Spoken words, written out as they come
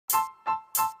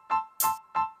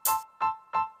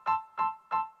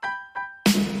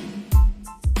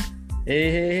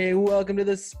Hey, welcome to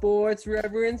the Sports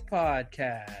Reverends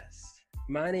podcast.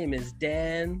 My name is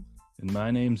Dan. And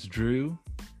my name's Drew.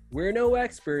 We're no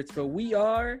experts, but we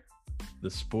are the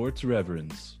Sports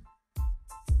Reverends.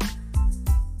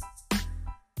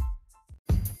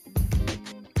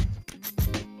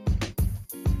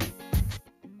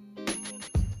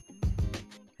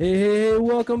 Hey,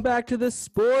 welcome back to the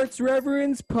Sports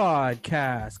Reverends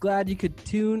podcast. Glad you could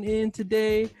tune in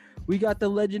today. We got the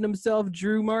legend himself,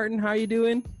 Drew Martin. How you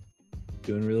doing?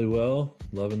 Doing really well.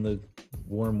 Loving the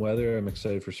warm weather. I'm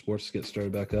excited for sports to get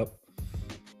started back up.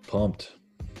 Pumped.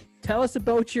 Tell us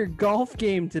about your golf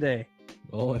game today.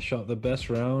 Oh, I shot the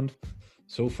best round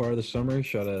so far this summer.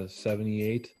 Shot a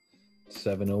 78,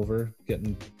 7 over.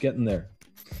 Getting there.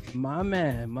 My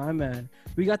man.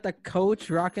 We got the coach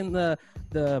rocking the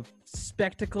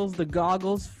spectacles, the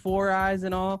goggles, 4 eyes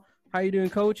and all. How you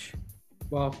doing, coach?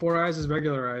 Well, 4 eyes is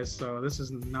regular eyes, so this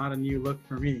is not a new look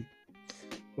for me.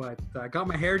 But I got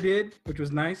my hair did, which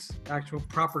was nice. Actual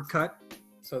proper cut.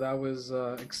 So that was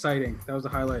exciting. That was the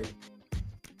highlight.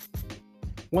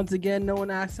 Once again, no one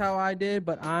asked how I did,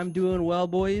 but I'm doing well,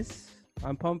 boys.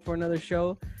 I'm pumped for another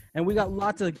show. And we got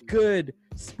lots of good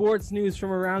sports news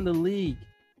from around the league.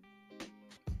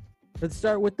 Let's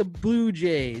start with the Blue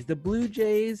Jays. The Blue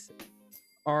Jays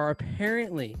are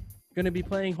apparently going to be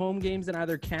playing home games in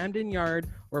either Camden Yard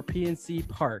or PNC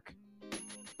Park.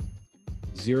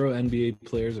 0 NBA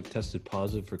players have tested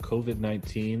positive for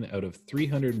COVID-19 out of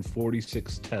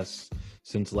 346 tests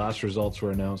since last results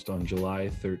were announced on July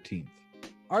 13th.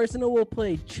 Arsenal will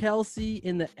play Chelsea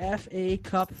in the FA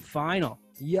Cup final.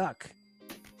 Yuck.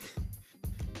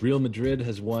 Real Madrid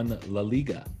has won La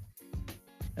Liga.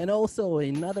 And also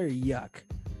another yuck.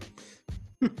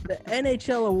 The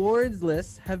NHL awards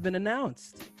lists have been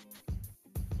announced.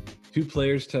 2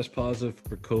 players test positive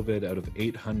for COVID out of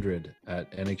 800 at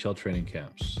NHL training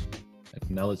camps. And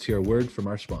now let's hear a word from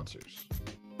our sponsors.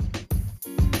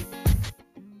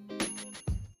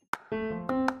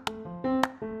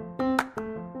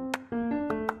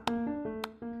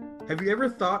 Have you ever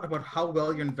thought about how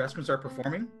well your investments are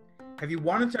performing? Have you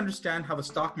wanted to understand how the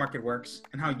stock market works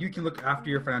and how you can look after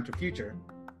your financial future,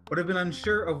 but have been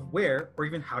unsure of where or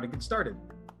even how to get started?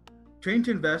 Train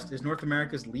to Invest is North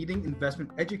America's leading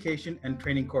investment education and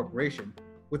training corporation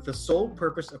with the sole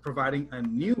purpose of providing a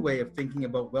new way of thinking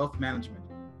about wealth management.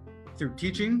 Through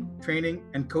teaching, training,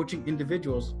 and coaching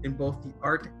individuals in both the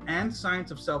art and science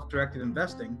of self-directed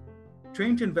investing,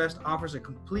 Train to Invest offers a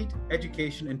complete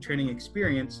education and training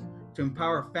experience to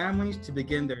empower families to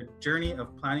begin their journey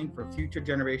of planning for future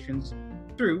generations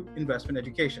through investment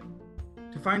education.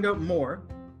 To find out more,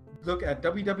 look at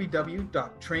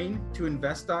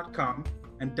www.traintoinvest.com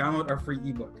and download our free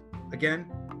ebook. Again,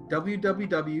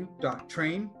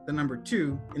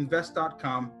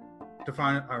 www.train2invest.com to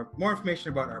find more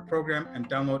information about our program and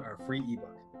download our free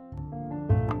ebook.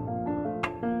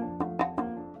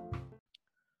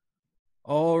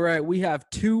 All right, we have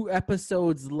 2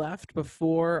 episodes left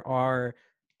before our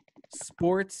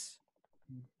sports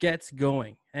gets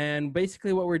going. And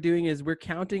basically what we're doing is we're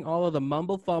counting all of the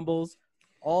mumble fumbles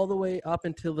all the way up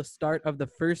until the start of the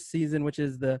first season, which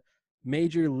is the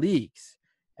major leagues.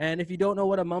 And if you don't know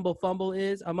what a mumble fumble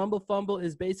is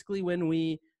basically when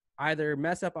we either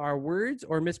mess up our words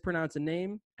or mispronounce a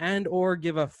name and or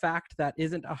give a fact that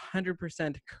isn't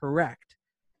 100% correct.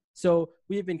 So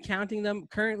we have been counting them.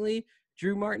 Currently,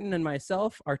 Drew Martin and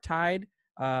myself are tied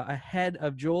ahead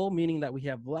of Joel, meaning that we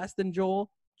have less than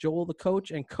Joel. Joel, the coach,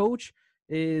 and coach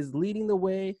is leading the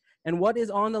way. And what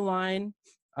is on the line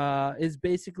is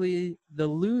basically the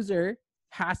loser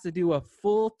has to do a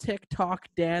full TikTok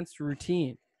dance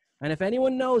routine. And if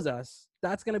anyone knows us,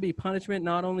 that's going to be punishment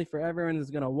not only for everyone who's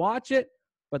going to watch it,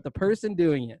 but the person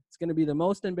doing it. It's going to be the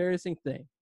most embarrassing thing.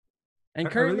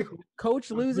 And currently, coach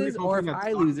loses or if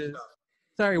I loses.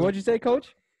 Sorry, what'd you say,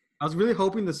 coach? I was really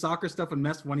hoping the soccer stuff would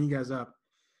mess one of you guys up.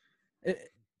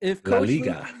 If La coach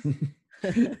Liga.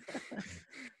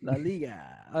 La Liga.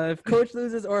 If coach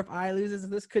loses or if I loses,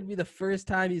 this could be the first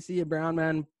time you see a brown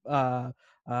man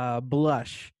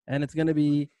blush, and it's going to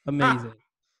be amazing.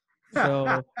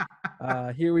 So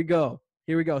here we go.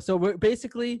 So we're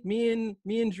basically me and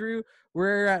Drew,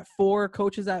 we're at 4,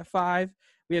 coaches at 5.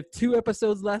 We have 2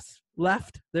 episodes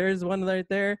left. There's one right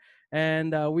there.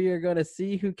 And we are going to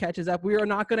see who catches up. We are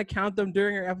not going to count them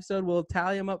during our episode. We'll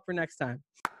tally them up for next time.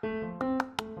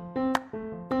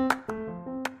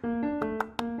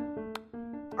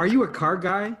 Are you a car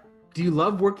guy? Do you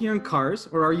love working on cars,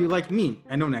 or are you like me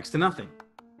and know next to nothing?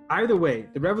 Either way,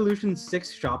 the Revolution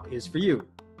 6 shop is for you.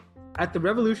 At the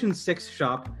Revolution 6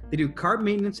 shop, they do car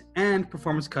maintenance and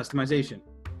performance customization.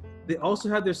 They also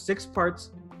have their 6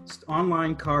 parts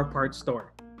online car parts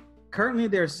store. Currently,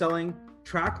 they're selling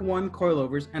Track 1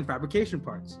 coilovers and fabrication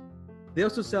parts. They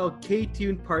also sell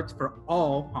K-tuned parts for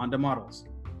all Honda models.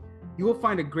 You will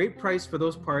find a great price for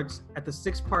those parts at the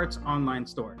 6 Parts online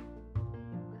store.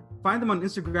 Find them on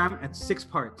Instagram at 6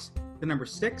 Parts, the number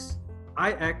 6,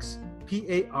 IXPARTS.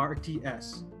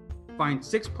 Find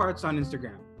 6 Parts on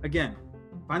Instagram. Again,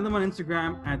 find them on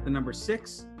Instagram at the number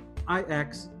 6,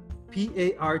 IXPARTS.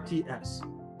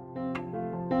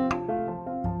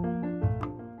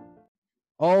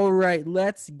 All right,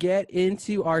 let's get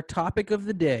into our topic of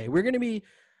the day. We're going to be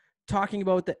talking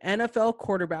about the NFL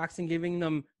quarterbacks and giving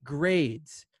them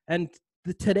grades. And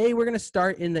today we're going to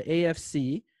start in the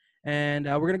AFC, and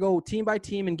we're going to go team by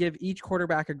team and give each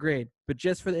quarterback a grade, but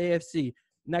just for the AFC.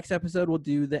 Next episode, we'll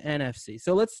do the NFC.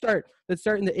 So let's start. Let's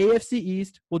start in the AFC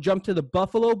East. We'll jump to the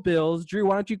Buffalo Bills. Drew,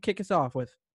 why don't you kick us off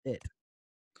with it?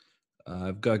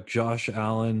 I've got Josh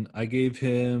Allen. I gave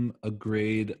him a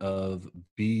grade of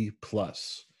B+.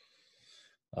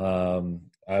 I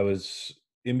was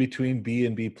in between B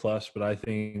and B+, but I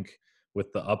think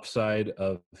with the upside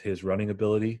of his running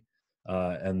ability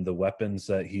and the weapons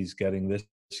that he's getting this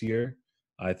year,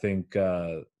 I think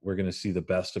we're going to see the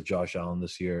best of Josh Allen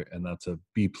this year, and that's a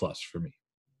B+ for me.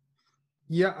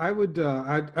 Yeah, I would.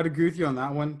 I'd agree with you on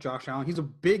that one, Josh Allen. He's a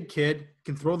big kid,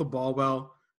 can throw the ball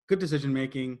well, good decision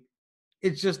making.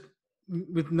 It's just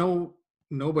with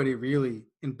nobody really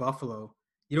in Buffalo,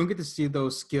 you don't get to see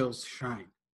those skills shine.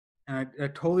 And I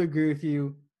totally agree with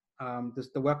you.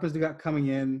 The weapons they got coming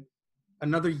in,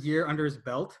 another year under his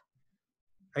belt,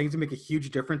 I think it's gonna make a huge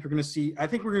difference. I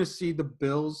think we're gonna see the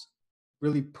Bills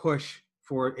really push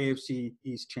for AFC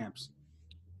East champs.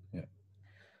 Yeah.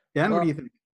 Dan, what do you think?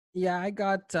 Yeah, I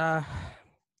got.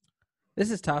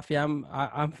 This is tough. Yeah,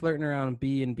 I'm flirting around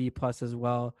B and B+ as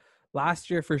well. Last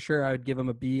year, for sure, I would give him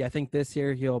a B. I think this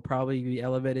year he'll probably be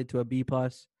elevated to a B+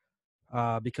 because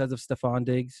of Stephon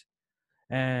Diggs,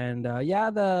 and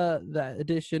the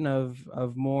addition of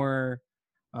more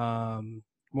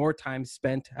time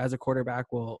spent as a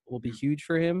quarterback will be huge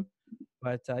for him.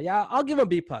 But I'll give him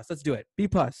B+. Let's do it. B+.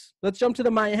 Let's jump to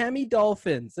the Miami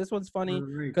Dolphins. This one's funny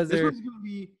because this one's going to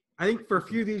be. I think for a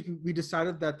few of these, we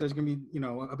decided that there's going to be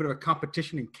a bit of a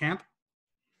competition in camp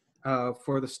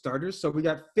for the starters. So we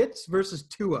got Fitz versus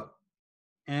Tua,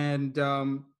 and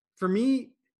for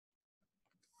me,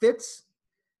 Fitz,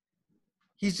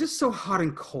 he's just so hot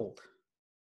and cold.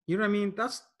 You know what I mean?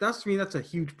 That's to me, that's a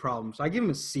huge problem. So I give him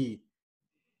a C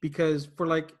because for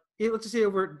let's just say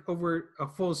over a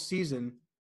full season,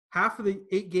 half of the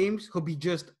 8 games he'll be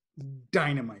just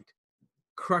dynamite,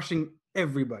 crushing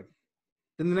everybody.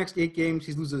 Then the next 8 games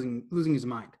he's losing his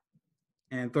mind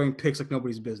and throwing picks like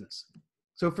nobody's business.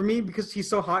 So for me, because he's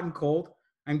so hot and cold,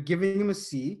 I'm giving him a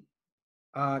C.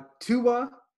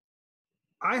 Tua,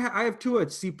 I have Tua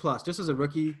at C+, just as a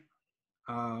rookie.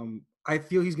 I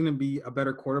feel he's going to be a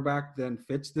better quarterback than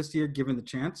Fitz this year, given the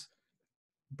chance.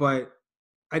 But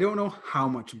I don't know how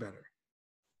much better.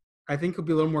 I think he'll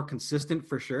be a little more consistent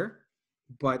for sure.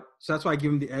 So that's why I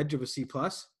give him the edge of a C+.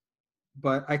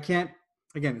 But I can't,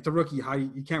 again, it's a rookie.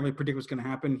 You can't really predict what's going to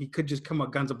happen. He could just come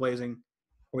out guns a-blazing,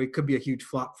 or he could be a huge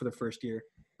flop for the first year.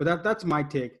 But that's my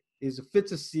take, is if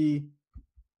Fitz a C,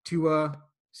 Tua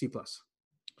C+.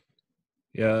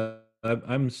 Yeah,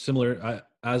 I'm similar.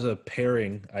 As a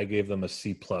pairing, I gave them a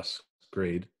C+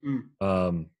 grade.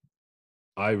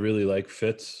 I really like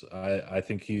Fitz. I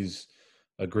think he's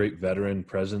a great veteran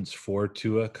presence for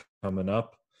Tua coming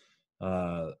up.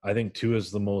 I think Tua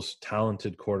is the most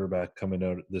talented quarterback coming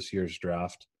out this year's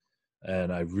draft,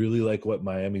 and I really like what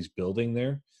Miami's building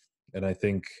there. And I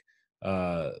think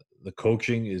the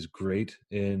coaching is great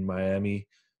in Miami,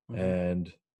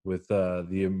 and with the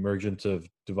emergence of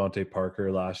Devontae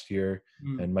Parker last year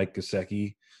and Mike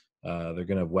Gesicki, they're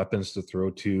going to have weapons to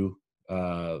throw to.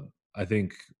 I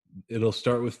think it'll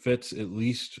start with Fitz at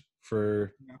least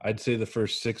for, I'd say, the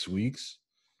first 6 weeks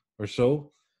or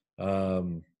so.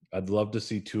 I'd love to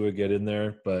see Tua get in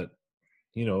there, but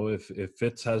if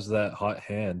Fitz has that hot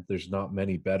hand, there's not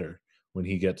many better when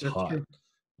he gets hot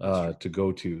to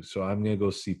go to. So I'm going to go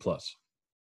C+.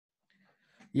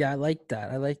 Yeah, I like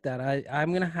that.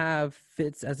 I'm gonna have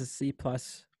Fitz as a C+.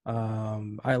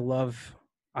 I love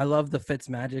the Fitz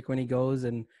magic when he goes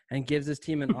and gives his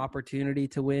team an opportunity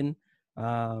to win.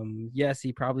 Yes,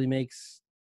 he probably makes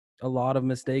a lot of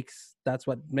mistakes. That's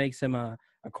what makes him a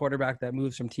quarterback that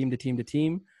moves from team to team to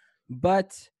team.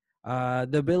 But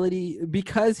the ability,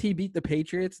 because he beat the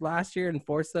Patriots last year and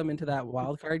forced them into that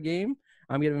wild card game,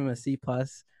 I'm giving him a C+.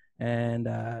 And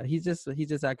he's just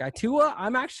that guy. Tua,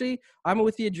 I'm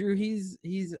with you, Drew.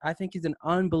 I think he's an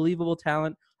unbelievable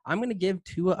talent. I'm gonna give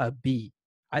Tua a B.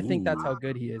 I think that's Ooh. how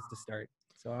good he is to start.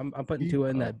 So I'm putting He- Tua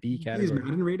in that B His category.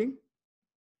 Madden rating?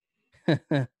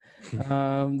 That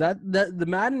the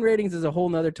Madden ratings is a whole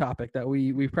nother topic that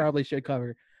we probably should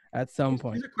cover at some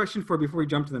point. Here's a question for before we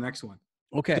jump to the next one.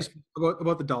 Okay. Just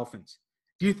about the Dolphins.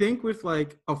 Do you think with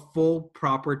like a full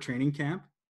proper training camp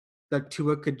that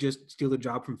Tua could just steal the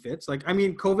job from Fitz? Like, I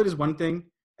mean, COVID is one thing.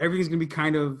 Everything's gonna be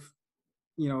kind of,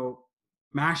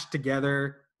 mashed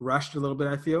together, rushed a little bit,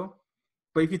 I feel.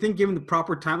 But if you think given the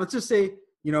proper time, let's just say,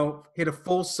 hit a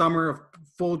full summer of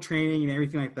full training and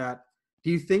everything like that, do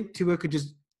you think Tua could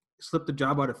just slip the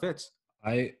job out of Fitz?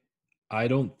 I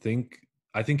don't think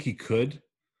I think he could,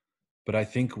 but I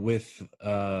think with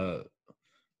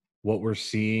what we're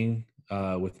seeing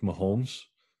with Mahomes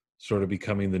sort of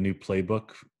becoming the new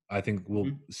playbook, I think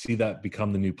we'll see that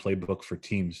become the new playbook for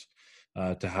teams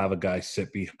to have a guy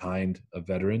sit behind a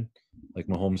veteran like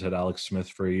Mahomes had Alex Smith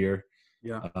for a year.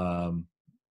 Yeah.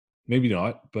 Maybe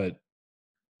not, but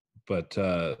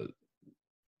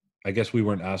I guess we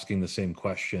weren't asking the same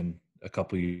question a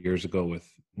couple of years ago with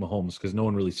Mahomes because no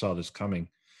one really saw this coming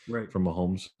from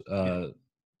Mahomes.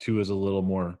 Tua is a little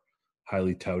more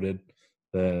highly touted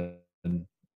than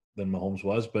Mahomes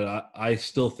was, but I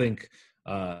still think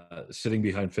sitting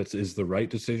behind Fitz is the right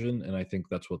decision, and I think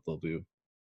that's what they'll do.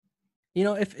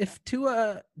 If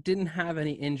Tua didn't have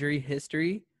any injury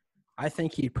history, I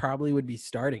think he probably would be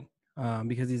starting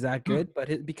because he's that good.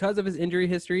 But because of his injury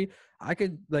history, I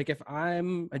could if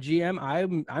I'm a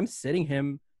GM, I'm sitting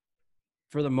him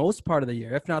for the most part of the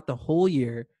year, if not the whole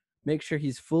year. Make sure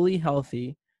he's fully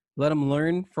healthy. Let him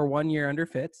learn for 1 year under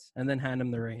Fitz, and then hand him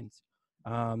the reins.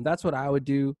 That's what I would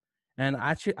do, and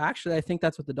actually, I think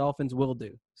that's what the Dolphins will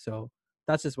do. So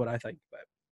that's just what I think. But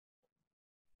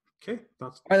Okay.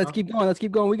 all right, let's keep going. Let's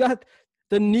keep going. We got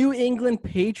the New England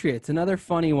Patriots, another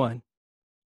funny one.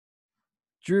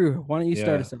 Drew, why don't you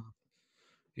start us off?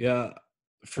 Yeah,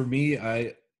 for me,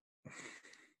 I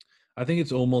think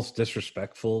it's almost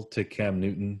disrespectful to Cam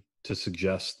Newton to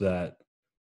suggest that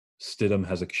Stidham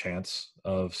has a chance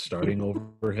of starting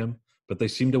over him, but they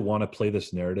seem to want to play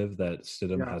this narrative that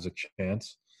Stidham has a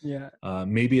chance. Yeah.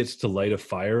 Maybe it's to light a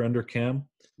fire under Cam.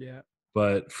 Yeah.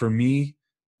 But for me,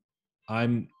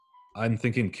 I'm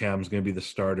thinking Cam's going to be the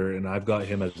starter, and I've got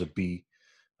him as a B.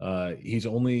 He's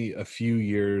only a few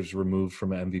years removed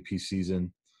from an MVP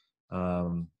season.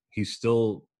 I'm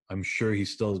sure he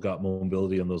still has got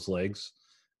mobility on those legs,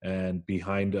 and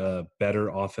behind a better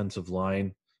offensive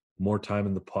line, more time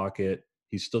in the pocket,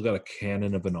 he's still got a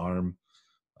cannon of an arm.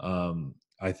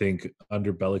 I think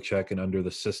under Belichick and under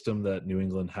the system that New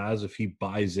England has, if he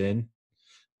buys in,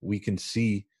 we can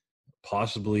see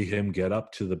possibly him get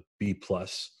up to the B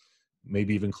plus,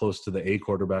 maybe even close to the A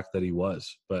quarterback that he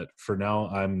was. But for now,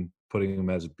 I'm putting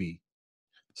him as a B.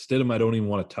 Stidham, I don't even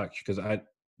want to touch because I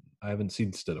haven't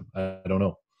seen Stidham. I don't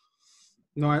know.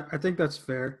 No, I think that's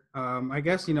fair. I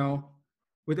guess,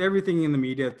 with everything in the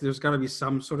media, there's got to be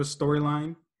some sort of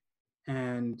storyline.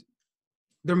 And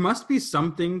there must be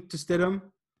something to Stidham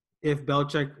if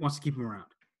Belichick wants to keep him around,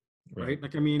 right?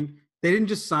 Like, I mean, they didn't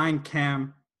just sign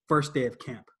Cam first day of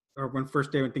camp or when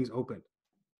things opened.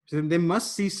 So they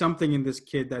must see something in this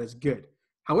kid that is good.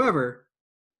 However,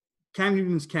 Cam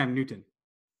Newton's Cam Newton,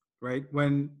 right?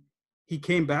 When he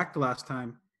came back the last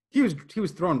time, he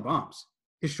was throwing bombs.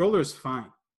 His shoulder is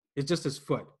fine. It's just his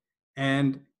foot.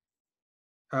 And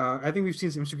I think we've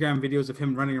seen some Instagram videos of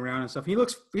him running around and stuff. He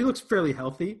looks fairly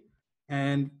healthy.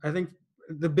 And I think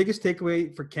the biggest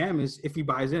takeaway for Cam is if he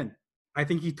buys in. I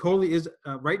think he totally is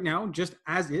right now, just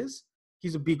as is,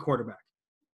 he's a B quarterback.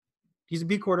 He's a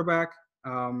B quarterback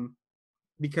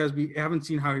because we haven't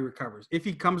seen how he recovers. If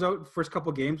he comes out first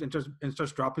couple games and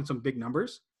starts dropping some big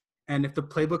numbers, and if the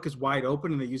playbook is wide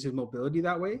open and they use his mobility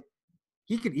that way,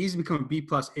 he could easily become a B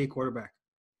plus A quarterback.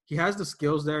 He has the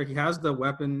skills there. He has the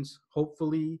weapons.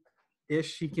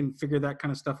 Hopefully-ish, he can figure that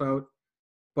kind of stuff out.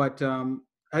 But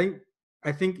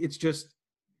I think it's just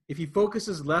if he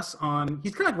focuses less on –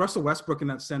 he's kind of like Russell Westbrook in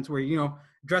that sense where,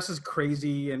 dresses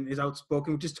crazy and is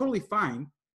outspoken, which is totally fine.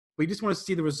 But you just want to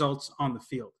see the results on the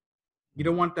field. You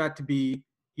don't want that to be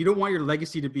 – you don't want your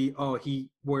legacy to be, oh, he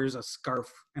wears a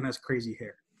scarf and has crazy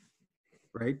hair,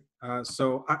 right?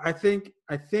 So I think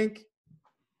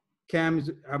Cam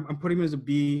is – I'm putting him as a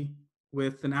B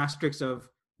with an asterisk of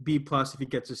B plus if he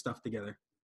gets his stuff together.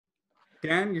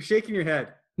 Dan, you're shaking your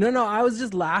head. No, I was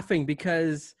just laughing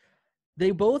because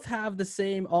they both have the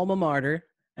same alma mater,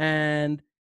 and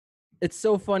it's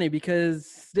so funny because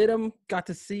Stidham got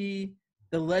to see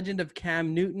the legend of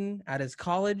Cam Newton at his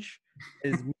college,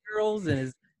 his murals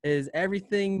and his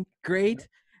everything great,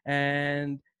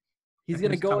 and he's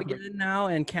going to go again now,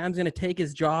 and Cam's going to take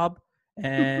his job,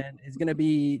 and is going to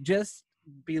be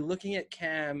looking at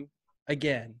Cam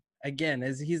again,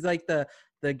 as he's like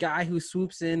the guy who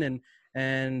swoops in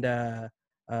and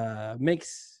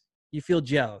makes you feel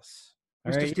jealous.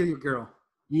 All Mr. right. Steal Your Girl.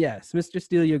 Yes, Mr.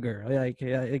 Steal Your Girl.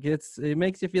 It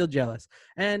makes you feel jealous.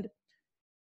 And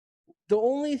the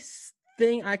only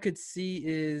thing I could see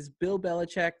is Bill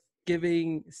Belichick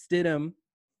giving Stidham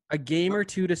a game or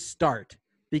two to start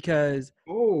because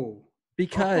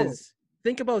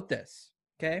think about this,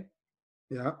 okay?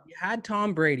 Yeah. You had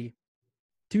Tom Brady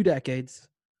 2 decades,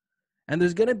 and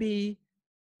there's going to be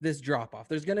this drop off.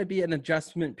 There's going to be an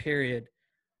adjustment period.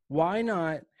 Why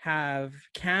not have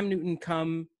Cam Newton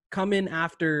come in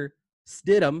after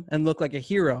Stidham and look like a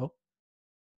hero,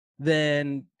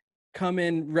 then come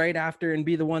in right after and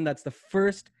be the one that's the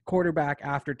first quarterback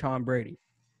after Tom Brady?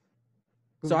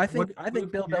 So I think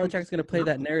Bill Belichick's going to play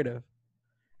that narrative,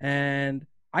 and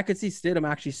I could see Stidham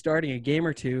actually starting a game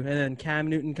or two, and then Cam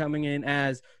Newton coming in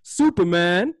as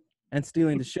Superman and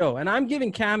stealing the show. And I'm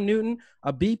giving Cam Newton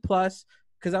a B+ because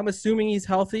I'm assuming he's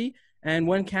healthy, and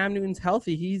when Cam Newton's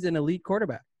healthy, he's an elite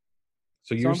quarterback.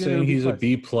 So you're saying he's a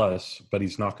B+, but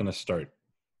he's not going to start?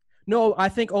 No, I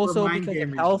think also because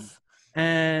of health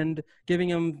and giving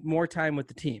him more time with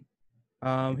the team.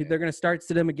 They're going to start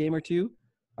Stidham a game or two,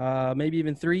 maybe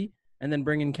even 3, and then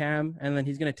bring in Cam, and then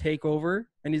he's going to take over,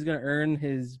 and he's going to earn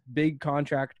his big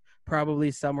contract probably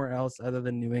somewhere else other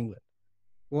than New England.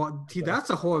 Well,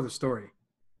 that's a whole other story.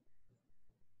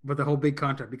 But the whole big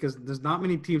contract, because there's not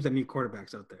many teams that need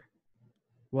quarterbacks out there.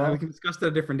 Well, we can discuss that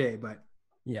a different day, but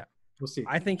yeah, we'll see.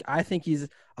 I think he's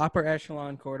upper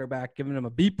echelon quarterback, giving him a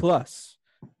B+. B+.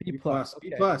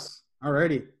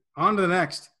 Alrighty, on to the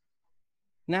next.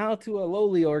 Now to a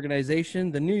lowly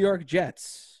organization, the New York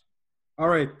Jets. All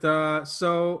right.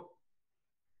 So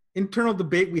internal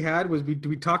debate we had was, do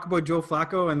we talk about Joe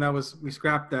Flacco? And we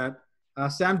scrapped that.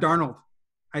 Sam Darnold.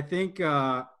 I think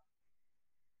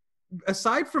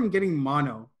aside from getting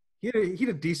mono, he had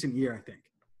a decent year, I think.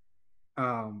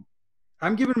 I'm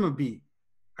giving him a B.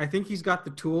 I think he's got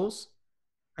the tools.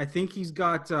 I think he's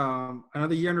got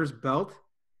another year under his belt.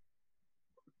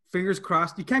 Fingers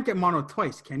crossed. You can't get mono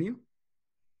twice, can you?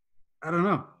 I don't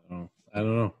know.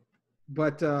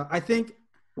 But I think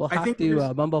we'll have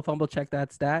to mumble fumble check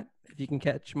that stat if you can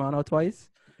catch mono twice.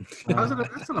 That's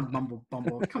not a mumble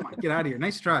bumble. Come on, get out of here.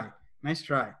 Nice try. I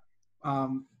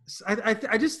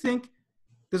just think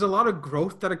there's a lot of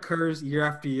growth that occurs year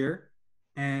after year,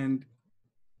 and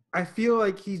I feel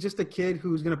like he's just a kid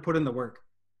who's going to put in the work.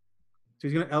 So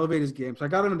he's going to elevate his game. So I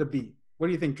got him to B. What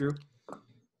do you think, Drew?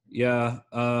 Yeah,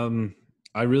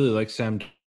 I really like Sam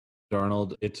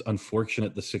Darnold. It's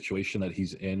unfortunate the situation that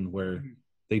he's in where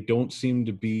they don't seem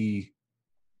to be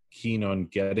keen on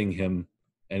getting him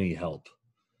any help.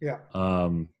 Yeah. I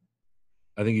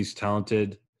think he's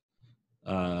talented.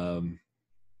 I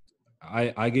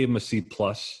gave him a C+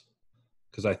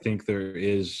 because I think there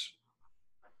is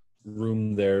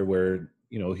room there where,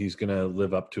 he's going to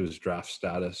live up to his draft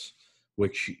status,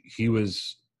 which he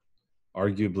was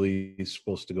arguably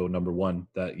supposed to go number 1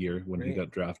 that year when he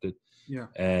got drafted. Yeah.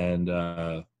 And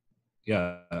I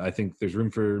think there's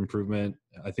room for improvement.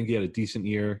 I think he had a decent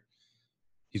year.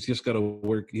 He's just got to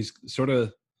work. He's sort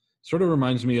of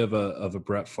reminds me of a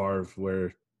Brett Favre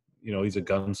where, he's a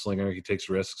gunslinger. He takes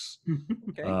risks.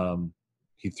 Okay.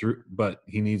 But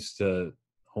he needs to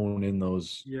hone in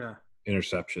those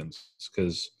interceptions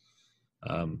because,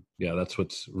 that's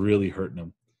what's really hurting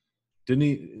him. Didn't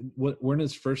he? Weren't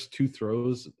his first 2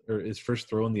 throws or his first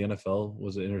throw in the NFL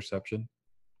was an interception?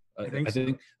 I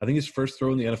think his first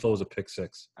throw in the NFL was a pick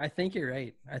 6. I think you're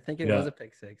right. I think it was a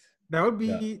pick 6. That would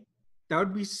be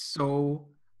so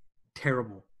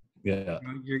terrible. Yeah.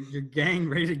 Your gang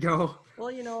ready to go.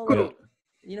 Well,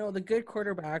 the good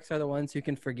quarterbacks are the ones who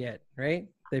can forget, right?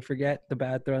 They forget the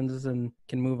bad throws and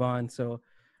can move on. So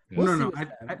no.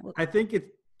 I think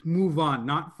it's move on,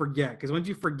 not forget. Because once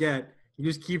you forget, you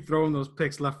just keep throwing those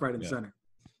picks left, right, and center.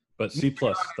 But C+,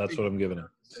 that's what I'm giving him.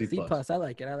 C+. I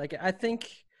like it. I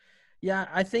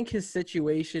think his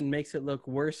situation makes it look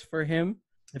worse for him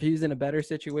if he's in a better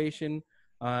situation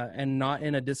and not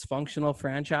in a dysfunctional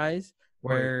franchise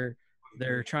where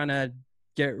they're trying to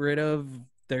get rid of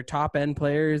their top end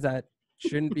players that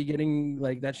shouldn't be getting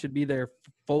that should be their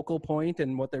focal point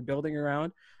and what they're building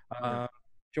around.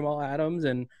 Jamal Adams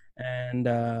and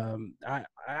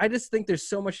I just think there's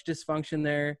so much dysfunction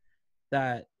there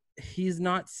that he's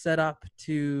not set up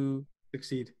to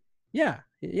succeed. Yeah,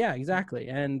 exactly.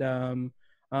 And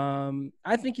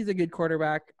I think he's a good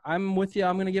quarterback. I'm with you.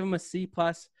 I'm going to give him a C+,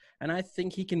 and I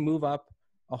think he can move up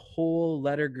a whole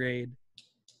letter grade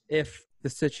if the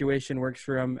situation works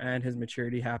for him and his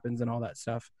maturity happens and all that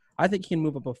stuff, I think he can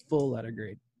move up a full letter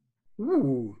grade.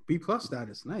 Ooh, B+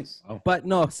 status. Nice. Oh. But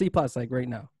no, C+ like right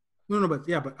now. No, but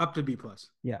up to B+.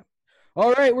 Yeah.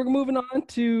 All right, we're moving on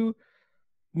to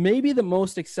maybe the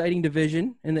most exciting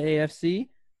division in the AFC.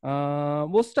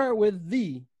 We'll start with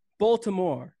the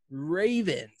Baltimore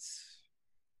Ravens.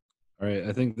 All right,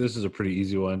 I think this is a pretty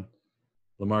easy one.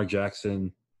 Lamar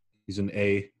Jackson, he's an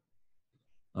A.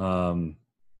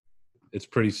 It's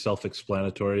pretty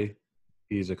self-explanatory.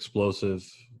 He's explosive.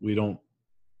 We don't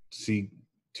see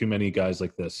too many guys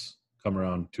like this come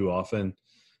around too often.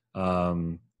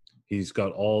 He's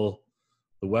got all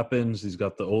the weapons. He's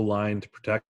got the O-line to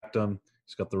protect him.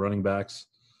 He's got the running backs.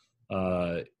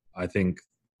 I think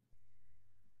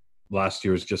last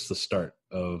year was just the start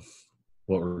of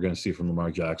what we're going to see from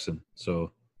Lamar Jackson.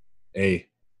 So, A.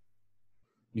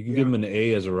 You can give him an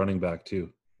A as a running back too.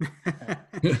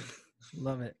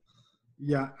 Love it.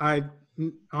 Yeah, I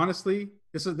honestly,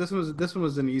 this one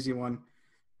was an easy one.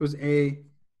 It was A.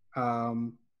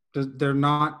 There are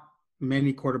not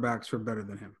many quarterbacks who are better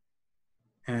than him,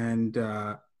 and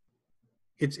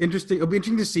it's interesting. It'll be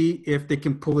interesting to see if they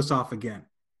can pull this off again.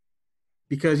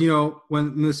 Because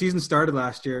when the season started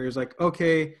last year, it was like,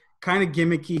 okay, kind of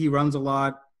gimmicky. He runs a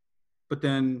lot, but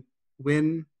then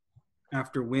win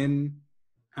after win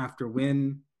after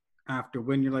win after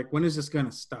win. You're like, when is this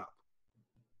gonna stop?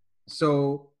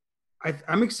 So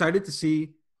I'm excited to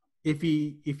see if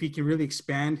he can really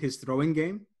expand his throwing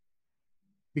game,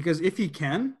 because if he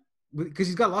can, because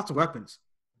he's got lots of weapons,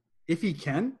 if he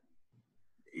can,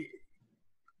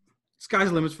 sky's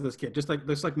the limits for this kid. Just like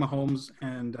Mahomes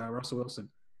and Russell Wilson,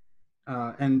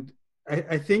 and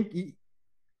I think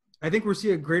we're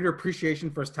seeing a greater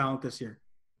appreciation for his talent this year,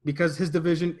 because his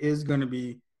division is going to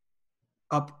be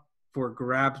up for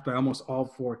grabs by almost all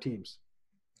four teams.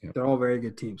 Yep. They're all very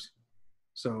good teams.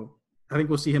 So I think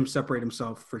we'll see him separate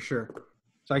himself for sure.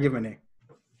 So I give him an A.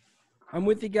 I'm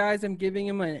with you guys. I'm giving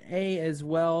him an A as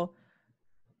well.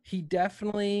 He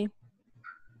definitely,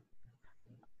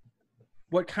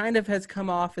 what kind of has come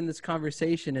off in this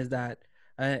conversation is that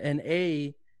an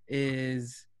A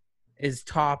is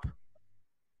top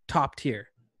tier,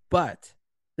 but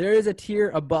there is a tier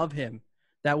above him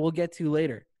that we'll get to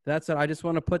later. That's what I just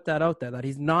want to put that out there, that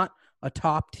he's not a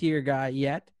top tier guy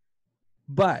yet,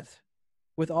 but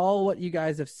with all what you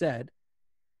guys have said,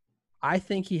 I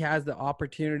think he has the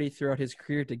opportunity throughout his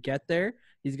career to get there.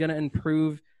 He's going to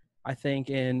improve, I think,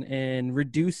 in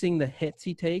reducing the hits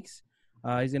he takes.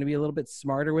 He's going to be a little bit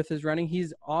smarter with his running.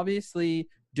 He's obviously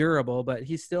durable, but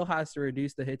he still has to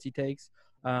reduce the hits he takes.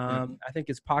 I think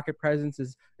his pocket presence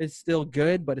is still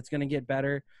good, but it's going to get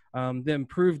better. The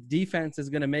improved defense is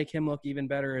going to make him look even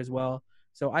better as well.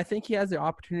 So I think he has the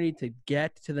opportunity to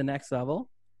get to the next level.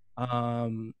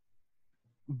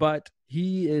 But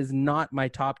he is not my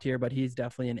top tier, but he's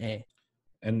definitely an A.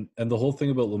 And the whole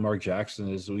thing about Lamar Jackson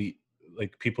is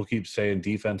people keep saying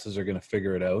defenses are going to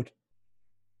figure it out,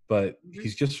 but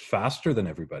he's just faster than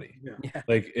everybody. Yeah.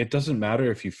 Like, it doesn't matter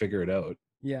if you figure it out.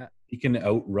 Yeah. He can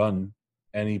outrun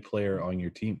any player on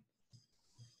your team.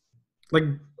 Like,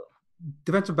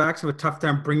 defensive backs have a tough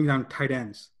time bringing down tight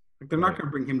ends. Like, they're not going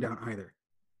to bring him down either.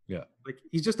 Yeah. Like,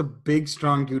 he's just a big,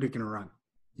 strong dude who can run.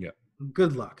 Yeah.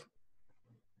 Good luck.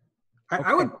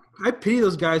 I pity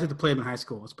those guys who had to play him in high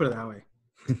school. Let's put it that way.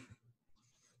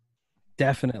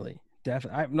 Definitely.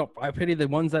 I pity the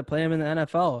ones that play him in the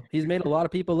NFL. He's made a lot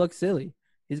of people look silly.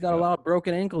 He's got a lot of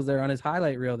broken ankles there on his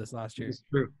highlight reel this last year. It's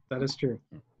true. That is true.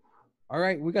 All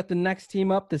right, we got the next team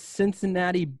up, the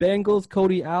Cincinnati Bengals.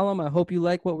 Cody Allen, I hope you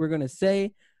like what we're going to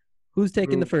say. Who's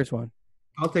taking the first one?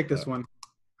 I'll take this one.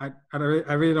 I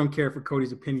really don't care for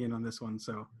Cody's opinion on this one,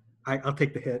 so I'll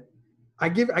take the hit. I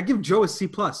give Joe a C+.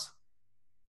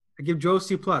 I give Joe a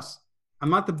C+. I'm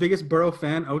not the biggest Burrow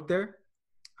fan out there.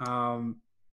 1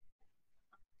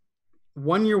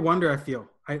 year wonder, I feel.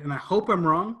 And I hope I'm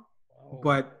wrong,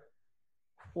 but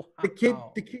the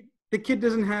kid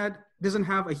doesn't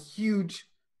have a huge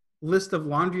list of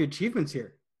laundry achievements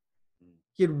here.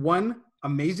 He had one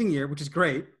amazing year, which is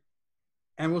great,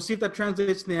 and we'll see if that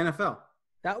translates to the NFL.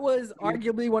 That was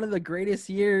arguably one of the greatest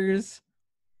years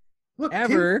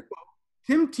ever.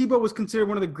 Tim Tebow was considered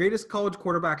one of the greatest college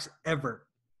quarterbacks ever.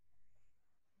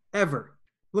 Ever.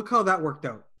 Look how that worked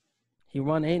out. He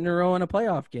won 8 in a row in a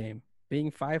playoff game,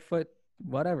 being 5 foot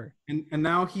whatever. And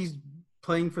now he's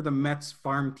playing for the Mets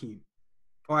farm team.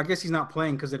 Well, I guess he's not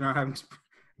playing because they're not having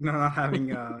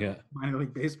minor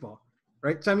league baseball,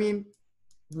 right? So I mean,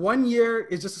 1 year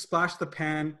is just a splash of the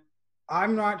pan.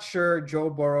 I'm not sure Joe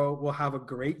Burrow will have a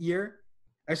great year,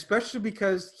 especially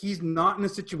because he's not in a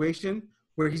situation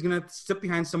where he's going to sit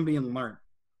behind somebody and learn.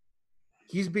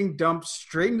 He's being dumped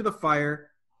straight into the fire,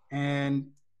 and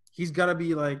he's got to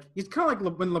be like, he's kind of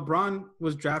like when LeBron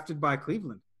was drafted by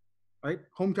Cleveland, right?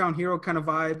 Hometown hero kind of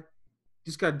vibe.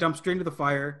 Just got dumped straight into the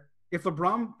fire. If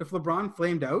LeBron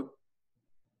flamed out,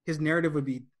 his narrative would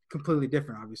be completely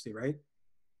different, obviously, right?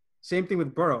 Same thing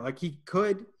with Burrow. Like he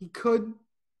could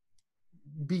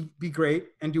be great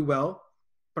and do well,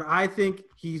 but I think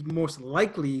he's most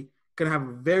likely gonna have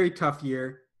a very tough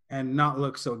year and not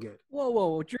look so good.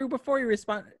 Whoa, Drew! Before you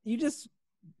respond, you just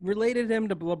related him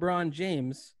to LeBron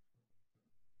James.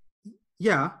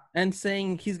 Yeah, and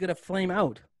saying he's gonna flame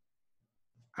out.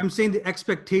 I'm saying the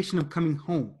expectation of coming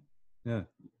home. Yeah,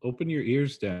 open your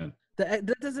ears, Dan. That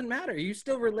doesn't matter. You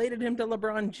still related him to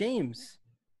LeBron James.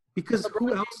 Because LeBron who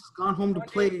James, else has gone home to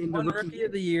play in the rookie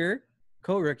of the year,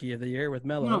 co-rookie of the year with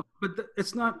Melo? No, but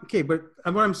it's not okay. But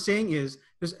what I'm saying is,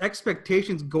 there's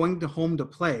expectations going to home to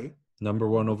play. Number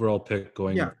 1 overall pick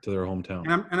going to their hometown.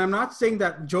 And I'm not saying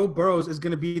that Joe Burrows is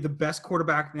going to be the best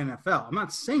quarterback in the NFL. I'm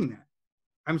not saying that.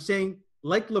 I'm saying,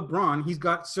 like LeBron, he's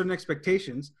got certain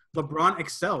expectations. LeBron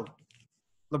excelled.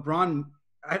 LeBron,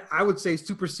 I would say,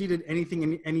 superseded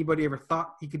anything anybody ever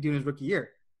thought he could do in his rookie year.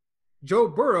 Joe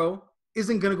Burrow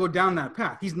isn't going to go down that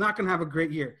path. He's not going to have a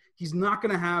great year. He's not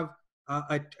going to have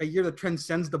a year that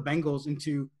transcends the Bengals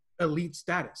into elite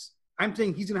status. I'm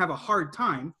saying he's going to have a hard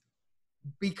time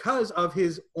because of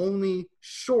his only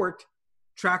short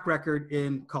track record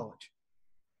in college.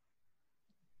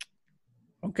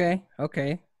 Okay.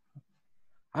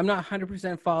 I'm not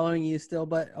 100% following you still,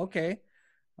 but okay.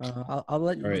 I'll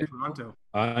let you. All right. Toronto.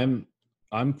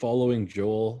 I'm following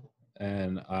Joel,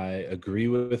 and I agree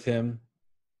with him.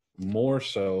 More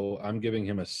so, I'm giving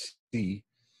him a C.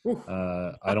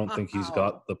 I don't think he's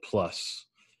got the plus.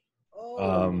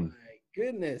 Oh my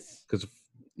goodness! Because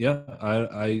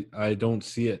I don't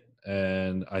see it,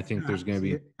 and I think there's going to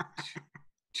be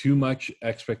too much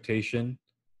expectation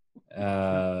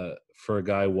for a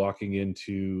guy walking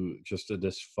into just a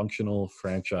dysfunctional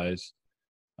franchise.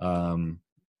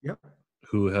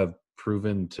 Who have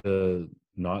proven to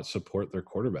not support their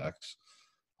quarterbacks.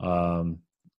 So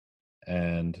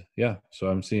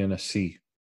I'm seeing a C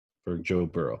for Joe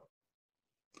Burrow.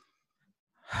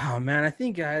 Oh man, I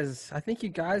think you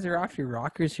guys are off your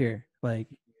rockers here. Like,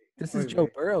 this is Joe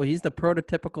Burrow. He's the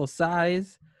prototypical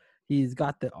size. He's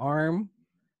got the arm.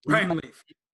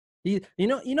 You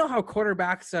know how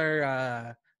quarterbacks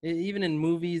are even in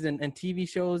movies and TV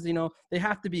shows, they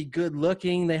have to be good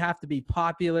looking, they have to be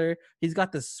popular. He's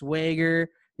got the swagger,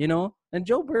 and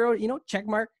Joe Burrow, check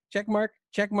mark.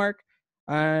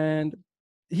 And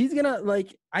he's gonna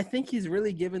I think he's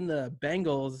really given the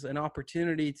Bengals an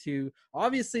opportunity to,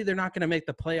 obviously they're not gonna make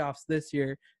the playoffs this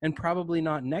year and probably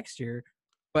not next year,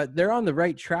 but they're on the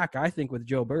right track, I think, with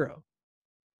Joe Burrow.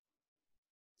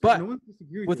 But I'm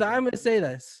going to say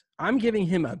this. I'm giving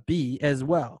him a B as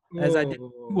well, as I did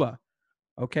Tua.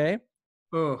 Okay?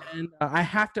 And I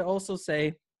have to also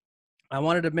say, I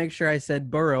wanted to make sure I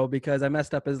said Burrow because I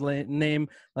messed up his name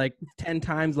like 10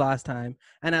 times last time.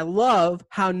 And I love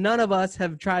how none of us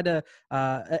have tried to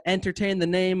entertain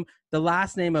the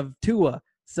last name of Tua.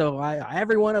 So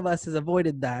every one of us has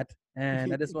avoided that.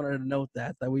 And I just wanted to note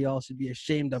that we all should be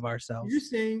ashamed of ourselves.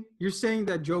 You're saying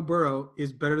that Joe Burrow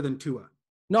is better than Tua?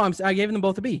 No, I gave them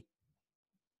both a B.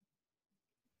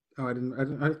 Oh, I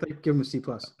didn't. I think give him a C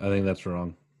plus. I think that's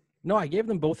wrong. No, I gave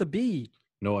them both a B.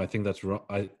 No, I think that's wrong.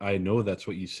 I know that's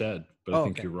what you said, but I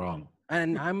think you're wrong.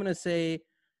 And I'm gonna say,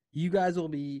 you guys will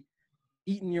be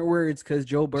eating your words because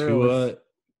Joe Burrow.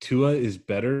 Tua is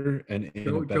better and in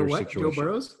a better situation. Joe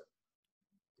Burrows?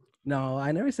 No,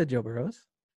 I never said Joe Burrows.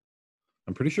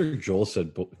 I'm pretty sure Joel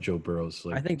said Joe Burrows.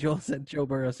 I think Joel said Joe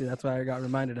Burrows. See, that's why I got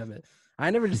reminded of it. I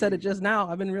never just said it just now.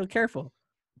 I've been real careful.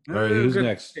 All right, who's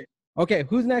next? Okay,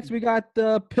 who's next? We got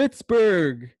the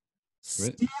Pittsburgh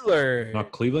Steelers.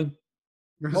 Not Cleveland?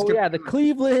 Oh yeah, the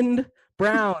Cleveland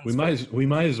Browns. we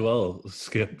might as well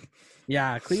skip.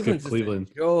 Yeah, Cleveland's Cleveland.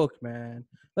 Just a joke, man.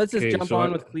 Let's just jump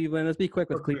on with Cleveland. Let's be quick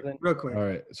with Cleveland. Real quick. All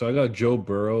right. So I got Joe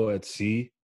Burrow at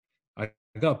C. I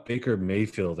got Baker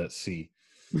Mayfield at C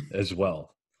as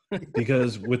well.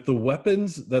 Because with the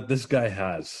weapons that this guy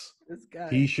has,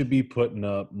 he should be putting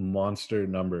up monster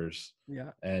numbers.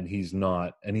 Yeah. And he's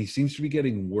not. And he seems to be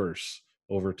getting worse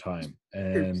over time.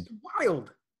 And it's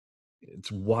wild. It's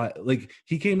wild. Like,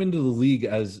 he came into the league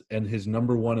and his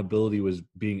number one ability was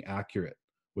being accurate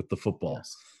with the football.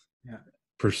 Yes. Yeah.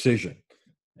 Precision.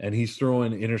 And he's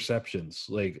throwing interceptions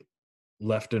like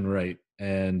left and right.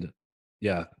 And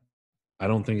yeah, I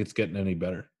don't think it's getting any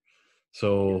better.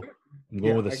 So I'm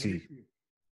going with a C. You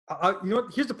know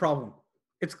what? Here's the problem.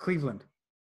 It's Cleveland.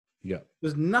 Yeah.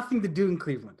 There's nothing to do in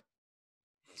Cleveland.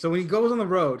 So when he goes on the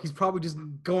road, he's probably just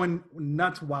going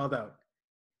nuts, wild out.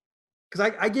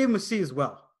 Because I gave him a C as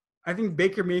well. I think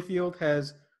Baker Mayfield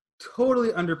has totally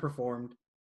underperformed.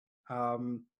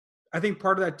 I think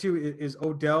part of that too is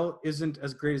Odell isn't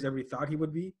as great as everybody thought he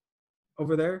would be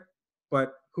over there,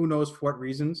 but who knows for what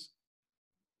reasons.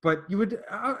 But you would,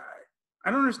 I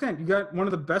don't understand. You got one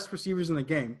of the best receivers in the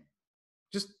game.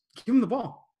 Just give him the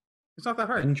ball. It's not that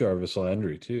hard. And Jarvis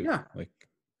Landry too. Yeah. Like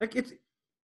it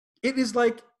is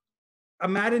like a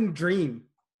Madden dream.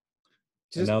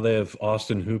 and now they have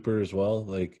Austin Hooper as well.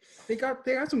 Like they got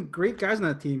some great guys on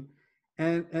that team.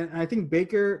 And I think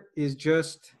Baker is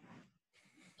just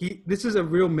this is a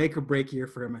real make or break year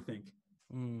for him, I think.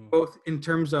 Both in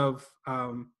terms of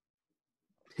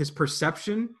his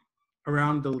perception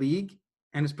around the league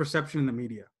and his perception in the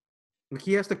media. Like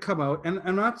he has to come out, and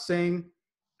I'm not saying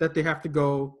that they have to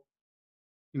go,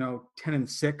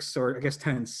 10-6 or I guess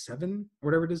 10-7 or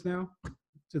whatever it is now.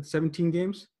 Is it 17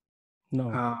 games?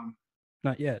 No,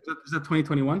 not yet. Is that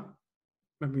 2021?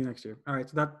 Maybe next year. All right,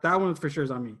 so that one for sure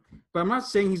is on me. But I'm not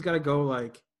saying he's got to go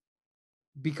like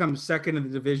become second in the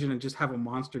division and just have a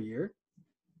monster year,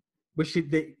 which he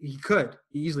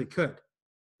easily could.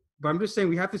 But I'm just saying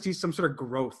we have to see some sort of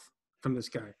growth from this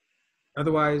guy.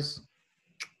 Otherwise,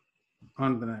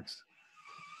 on to the next.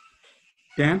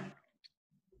 Dan?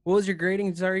 What was your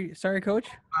grading? Sorry, Coach.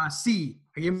 C.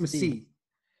 I gave him a C.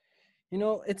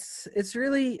 It's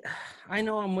really, I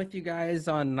know I'm with you guys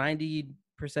on 90%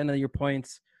 of your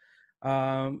points.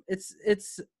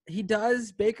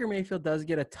 Baker Mayfield does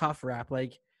get a tough rap.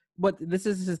 Like, this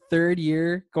is his third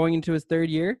year, going into his third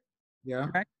year. Yeah.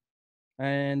 Correct?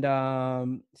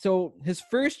 And so his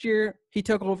first year, he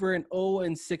took over an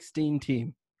 0-16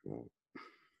 team.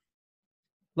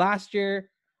 Last year,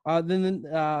 then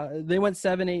they went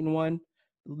 7-8-1.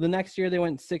 The next year, they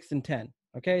went 6-10.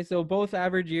 Okay, so both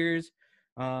average years.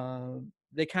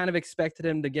 They kind of expected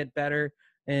him to get better.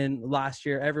 And last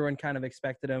year, everyone kind of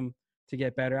expected him to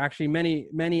get better. Actually,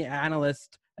 many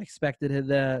analysts expected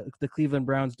the Cleveland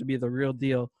Browns to be the real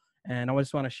deal. And I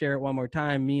just want to share it one more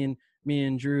time. Me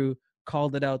and Drew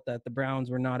called it out that the Browns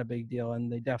were not a big deal,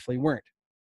 and they definitely weren't.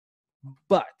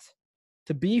 But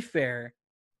to be fair,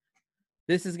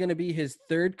 this is going to be his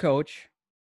third coach,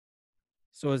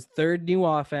 so his third new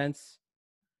offense.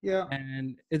 Yeah.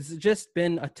 And it's just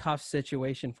been a tough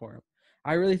situation for him.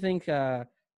 I really think Kevin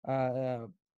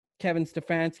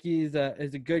Stefanski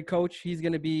is a good coach. He's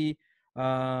going to be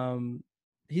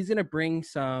he's going to bring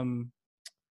some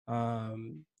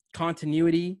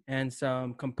continuity and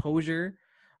some composure.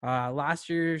 Last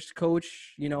year's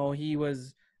coach, he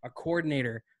was a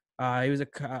coordinator. I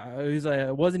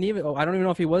don't even know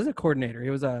if he was a coordinator.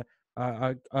 He was a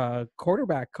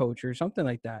quarterback coach or something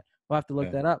like that. We'll have to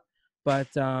look that up. But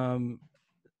he's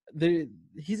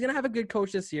going to have a good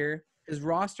coach this year. His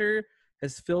roster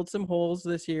has filled some holes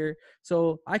this year.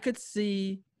 So I could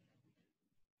see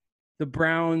the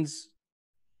Browns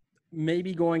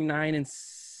maybe going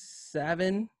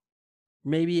 9-7,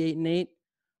 maybe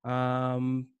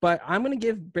 8-8. But I'm going to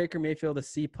give Baker Mayfield a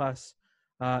C+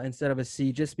 instead of a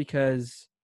C, just because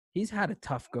he's had a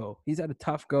tough go. This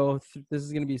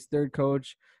is going to be his third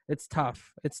coach. It's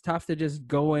tough. It's tough to just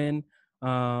go in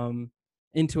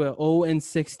into an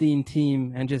 0-16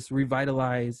 team and just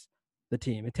revitalize the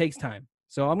team. It takes time.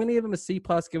 So I'm going to give him a C+,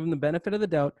 give him the benefit of the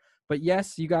doubt. But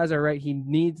yes, you guys are right. He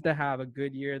needs to have a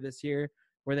good year this year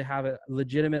where they have a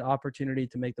legitimate opportunity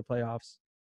to make the playoffs,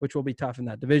 which will be tough in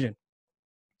that division.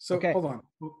 So Hold on.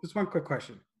 Just one quick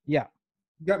question. Yeah.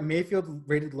 You got Mayfield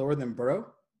rated lower than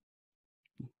Burrow?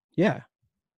 Yeah.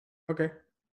 Okay.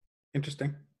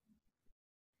 Interesting.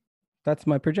 That's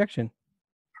my projection.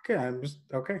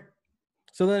 Okay.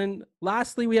 So then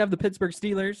lastly, we have the Pittsburgh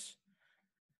Steelers,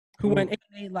 who went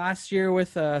 8-8 last year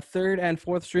with a third and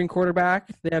fourth string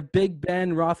quarterback. They have Big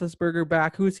Ben Roethlisberger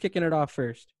back. Who's kicking it off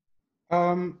first?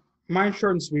 Mine's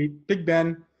short and sweet. Big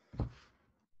Ben. I'm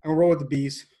going to roll with the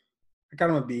B's. I got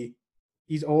him a B.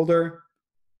 He's older,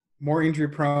 more injury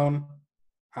prone.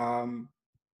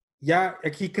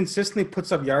 He consistently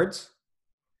puts up yards,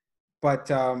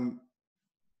 but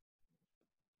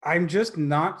I'm just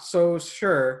not so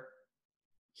sure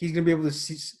he's going to be able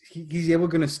to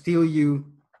going to steal you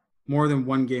more than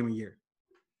one game a year.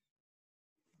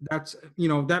 That's,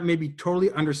 that may be totally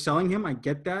underselling him. I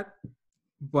get that,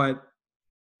 but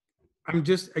you're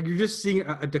just seeing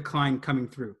a decline coming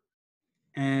through,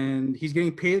 and he's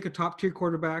getting paid like a top tier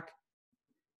quarterback.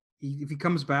 If he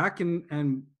comes back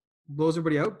and blows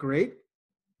everybody out, great.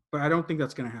 But I don't think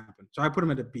that's going to happen. So I put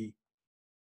him at a B.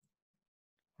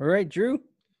 All right, Drew.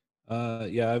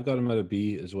 I've got him at a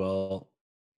B as well.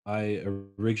 I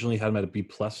originally had him at a B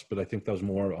plus, but I think that was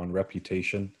more on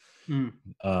reputation.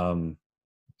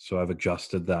 So I've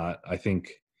adjusted that. I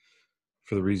think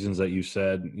for the reasons that you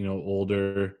said,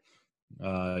 older,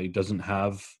 he doesn't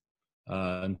have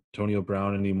Antonio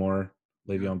Brown anymore,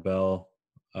 Le'Veon Bell,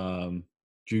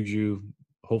 Juju.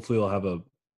 Hopefully, he'll have a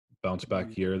bounce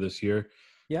back year this year.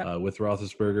 With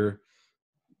Roethlisberger,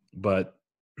 but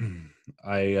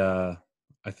I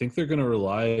think they're going to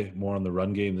rely more on the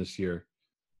run game this year.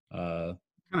 Kind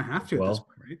of have to at this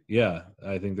point, right? Yeah,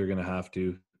 I think they're going to have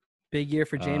to. Big year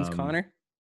for James Conner.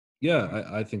 Yeah,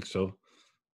 I think so.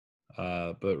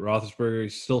 But Roethlisberger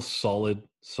is still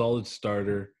solid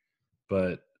starter,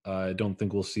 but I don't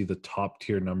think we'll see the top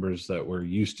tier numbers that we're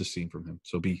used to seeing from him.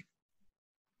 So B.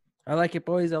 I like it,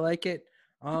 boys. I like it.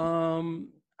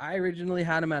 I originally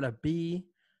had him at a B,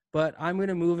 but I'm going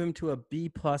to move him to a B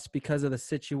plus because of the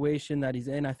situation that he's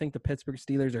in. I think the Pittsburgh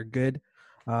Steelers are good.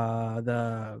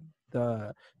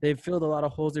 They've filled a lot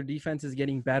of holes. Their defense is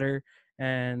getting better,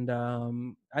 and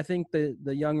I think the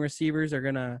young receivers are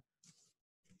going to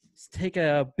take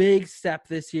a big step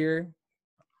this year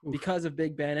because of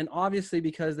Big Ben, and obviously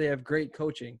because they have great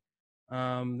coaching.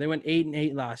 They went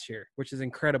 8-8 last year, which is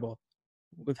incredible.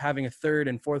 With having a third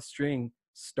and fourth string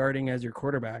starting as your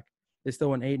quarterback, they still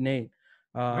went 8-8.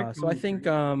 So I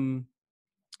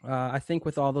think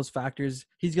with all those factors,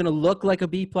 he's going to look like a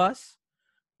B plus,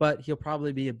 but he'll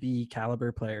probably be a B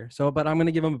caliber player. But I'm going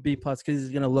to give him a B plus because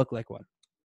he's going to look like one.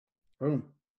 Boom.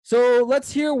 So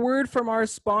let's hear a word from our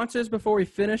sponsors before we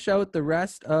finish out the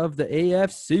rest of the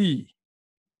AFC.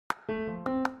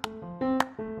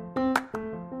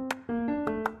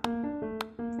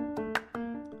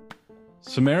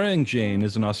 Samara & Jane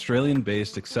is an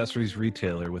Australian-based accessories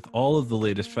retailer with all of the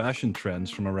latest fashion trends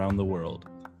from around the world.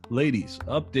 Ladies,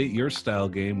 update your style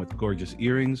game with gorgeous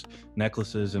earrings,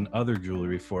 necklaces, and other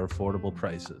jewelry for affordable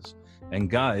prices. And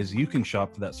guys, you can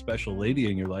shop for that special lady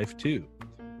in your life too.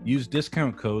 Use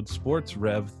discount code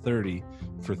SPORTSREV30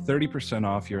 for 30%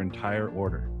 off your entire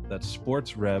order. That's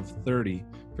SPORTSREV30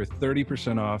 for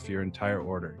 30% off your entire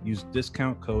order. Use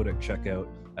discount code at checkout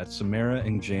at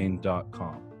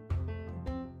samaraandjane.com.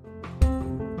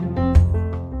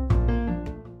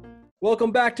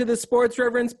 Welcome back to the Sports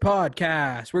Reverends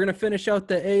podcast. We're going to finish out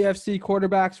the AFC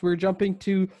quarterbacks. We're jumping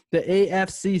to the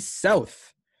AFC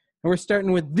South. And we're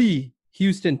starting with the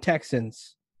Houston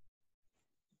Texans.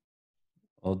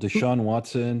 Well, Deshaun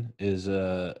Watson is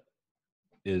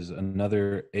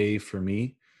another A for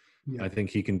me. Yeah. I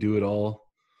think he can do it all.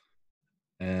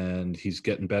 And he's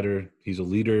getting better. He's a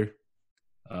leader.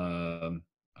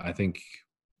 I think,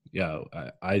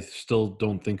 I still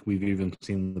don't think we've even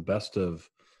seen the best of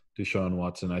Deshaun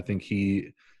Watson. I think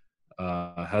he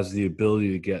has the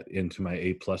ability to get into my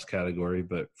A plus category,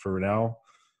 but for now,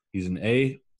 he's an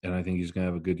A, and I think he's going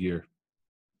to have a good year.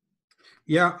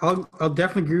 Yeah, I'll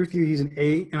definitely agree with you. He's an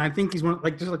A, and I think he's just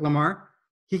like Lamar.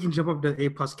 He can jump up to the A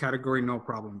plus category, no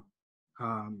problem.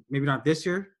 Maybe not this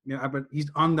year, but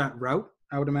he's on that route,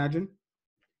 I would imagine.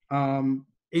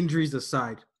 Injuries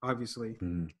aside, obviously,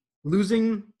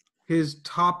 losing his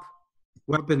top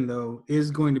weapon though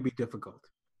is going to be difficult.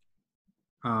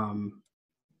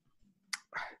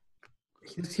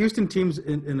 This Houston team's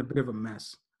in a bit of a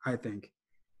mess, I think.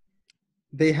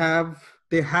 They had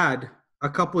a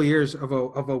couple of years of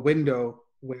a window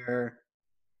where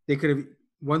they could have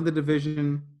won the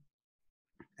division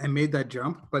and made that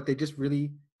jump, but they just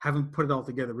really haven't put it all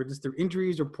together. Whether it's their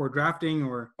injuries or poor drafting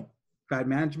or bad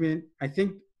management. I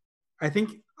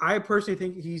personally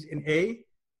think he's an A,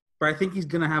 but I think he's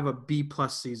going to have a B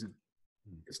plus season.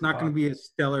 It's not going to be as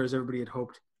stellar as everybody had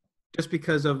hoped, just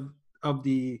because of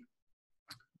the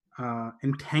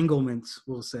entanglements,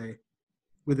 we'll say,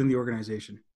 within the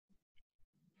organization.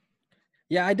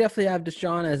 Yeah, I definitely have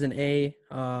Deshaun as an A.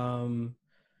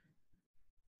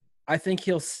 I think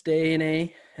he'll stay in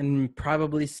A and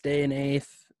probably stay in A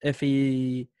if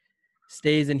he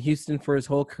stays in Houston for his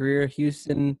whole career.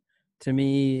 Houston, to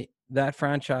me, that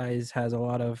franchise has a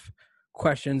lot of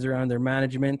questions around their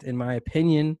management, in my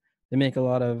opinion. They make a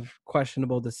lot of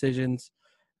questionable decisions.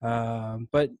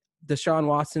 But Deshaun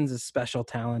Watson's a special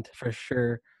talent for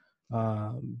sure.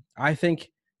 I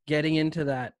think getting into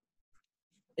that,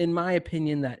 in my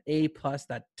opinion, that A plus,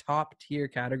 that top tier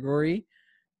category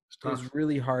is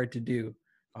really hard to do.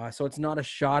 So it's not a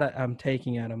shot I'm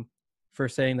taking at him for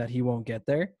saying that he won't get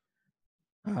there.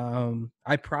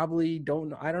 I probably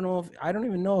don't. I don't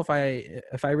even know if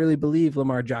I really believe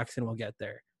Lamar Jackson will get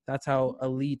there. That's how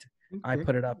elite I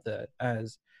put it up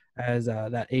as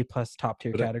that A plus top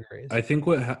tier categories. I think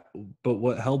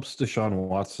what helps Deshaun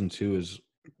Watson too is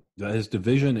that his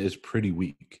division is pretty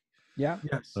weak. Yeah.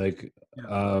 Yes. Like,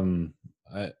 Yeah.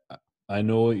 I I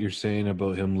know what you're saying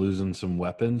about him losing some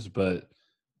weapons, but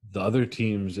the other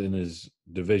teams in his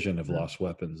division have lost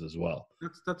weapons as well.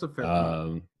 That's a fair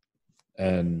point.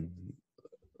 And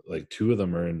like two of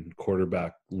them are in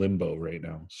quarterback limbo right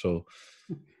now. So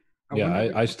I yeah,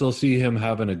 wonder. I still see him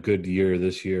having a good year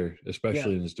this year, Yeah.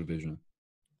 especially in his division.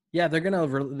 Yeah,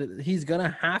 he's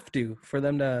gonna have to for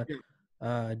them to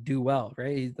Yeah. do well,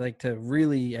 right? He's like to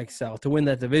really excel to win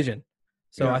that division.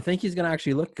 So Yeah. I think he's gonna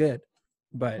actually look good.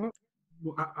 But Well,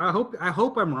 I hope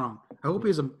I'm wrong. I hope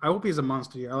he's a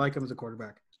monster. I like him as a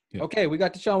quarterback. Yeah. okay, we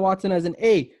got Deshaun Watson as an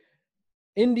A.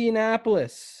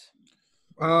 Indianapolis.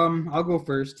 I'll go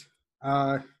first.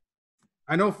 I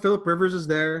know Philip Rivers is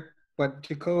there, but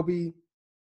Jacoby,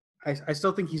 I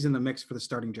still think he's in the mix for the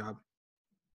starting job.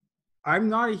 I'm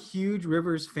not a huge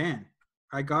Rivers fan.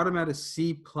 I got him at a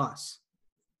C plus.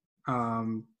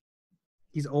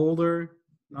 He's older,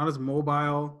 not as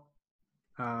mobile.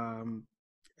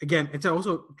 Again, it's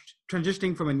also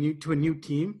transitioning from a new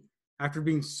team after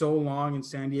being so long in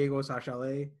San Diego /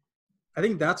 LA. I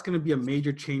think that's going to be a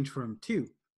major change for him too,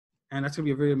 and that's going to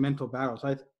be a very mental battle.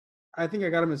 So I think I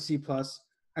got him at C plus.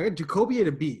 I got Jacoby at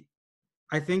a B.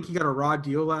 I think he got a raw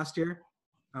deal last year.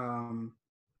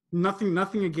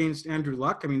 Nothing against Andrew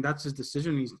Luck. I mean, that's his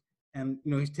decision. He's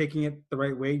taking it the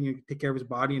right way. Take care of his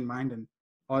body and mind and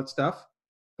all that stuff.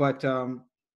 But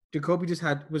Jacoby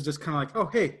was just kind of like, oh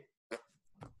hey,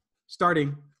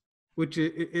 starting, which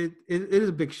it is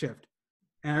a big shift,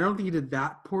 and I don't think he did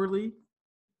that poorly.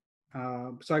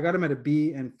 So I got him at a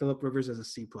B and Philip Rivers as a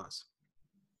C plus.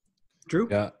 Drew?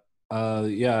 Yeah.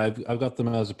 I've got them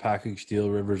as a package deal,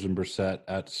 Rivers and Brissett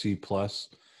at C plus.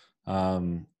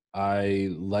 I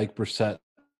like Brissett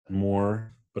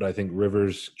more, but I think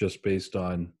Rivers, just based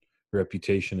on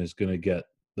reputation, is going to get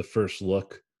the first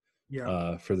look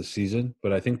for the season.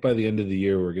 But I think by the end of the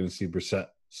year, we're going to see Brissett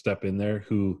step in there,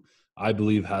 who I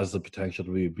believe has the potential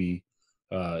to be a B,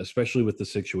 especially with the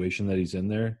situation that he's in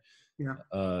there. Yeah.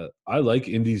 I like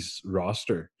Indy's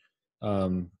roster.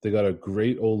 They got a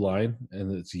great old line,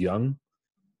 and it's young.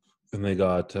 And they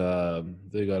got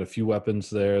a few weapons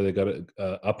there. They got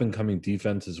a up and coming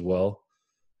defense as well.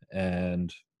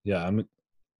 And yeah,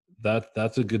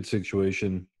 that's a good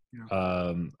situation.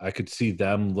 Yeah. I could see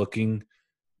them looking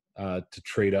to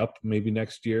trade up maybe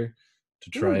next year to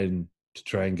try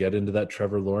and get into that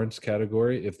Trevor Lawrence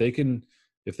category. If they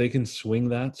can swing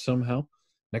that somehow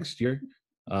next year,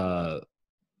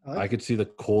 I could see the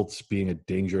Colts being a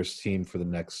dangerous team for the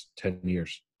next 10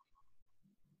 years.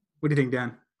 What do you think,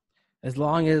 Dan? As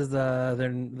long as their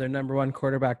number one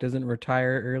quarterback doesn't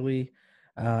retire early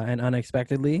and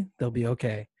unexpectedly, they'll be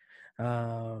okay.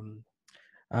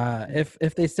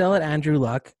 If they sell it Andrew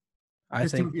Luck, I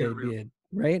think they'd be it,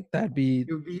 right. It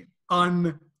would be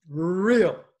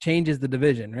unreal. Changes the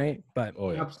division, right? But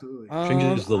absolutely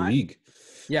changes the league.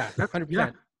 Yeah,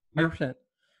 100%. 100%.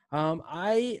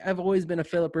 I have always been a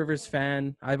Philip Rivers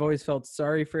fan. I've always felt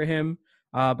sorry for him,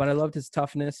 but I loved his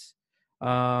toughness.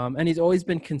 And he's always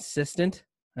been consistent.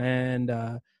 And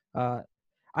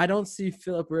I don't see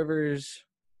Philip Rivers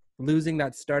losing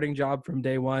that starting job from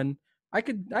day one. I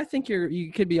think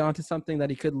you could be onto something that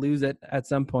he could lose it at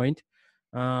some point.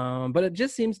 But it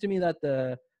just seems to me that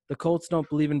the Colts don't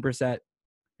believe in Brissett,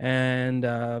 and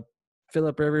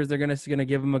Philip Rivers, they're gonna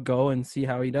give him a go and see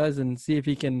how he does and see if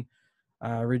he can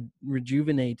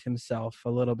rejuvenate himself a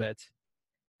little bit.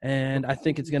 And I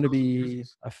think it's going to be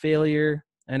a failure,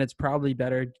 and it's probably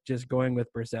better just going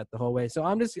with Brissett the whole way. So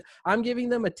I'm giving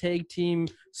them a tag team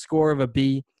score of a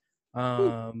B.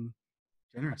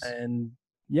 Generous. And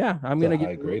yeah, I'm going to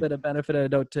give a little bit of benefit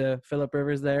of doubt to Philip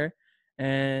Rivers there.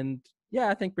 And yeah,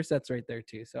 I think Brissett's right there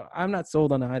too. So I'm not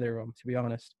sold on either of them, to be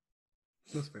honest.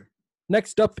 That's fair.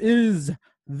 Next up is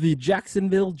the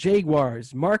Jacksonville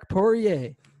Jaguars. Mark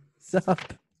Poirier. What's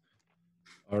up?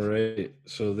 All right.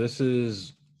 So this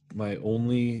is my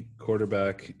only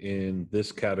quarterback in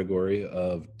this category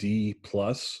of D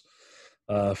plus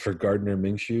for Gardner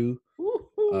Minshew.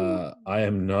 I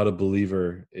am not a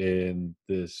believer in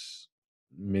this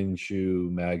Minshew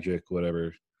magic,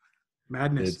 whatever.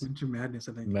 Minshew madness,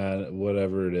 I think.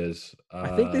 Whatever it is.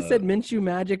 I think they said Minshew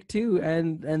magic too,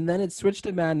 and then it switched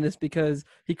to madness because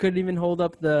he couldn't even hold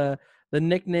up the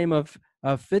nickname of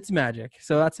Fitzmagic.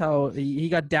 So that's how he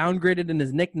got downgraded in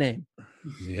his nickname.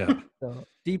 Yeah. So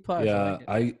D plus. Yeah,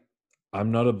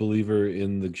 I'm not a believer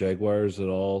in the Jaguars at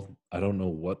all. I don't know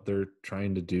what they're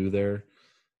trying to do there.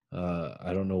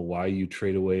 I don't know why you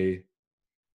trade away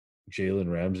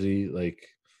Jalen Ramsey,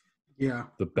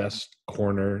 the best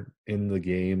corner in the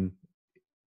game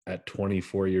at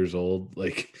 24 years old.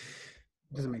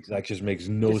 Doesn't make sense. That just makes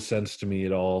no sense to me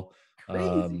at all.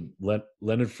 Crazy.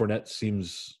 Leonard Fournette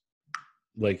seems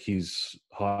like he's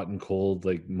hot and cold,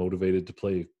 like motivated to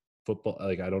play football.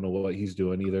 Like I don't know what he's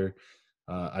doing either.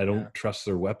 I don't trust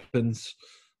their weapons.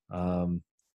 I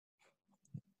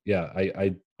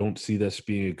don't see this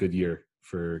being a good year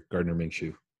for Gardner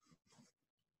Minshew.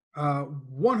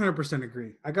 100%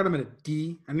 agree. I got him at a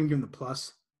D. I didn't give him the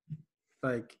plus.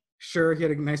 Like, sure, he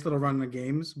had a nice little run in the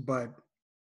games, but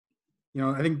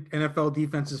I think NFL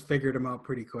defenses figured him out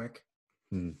pretty quick.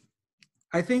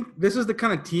 I think this is the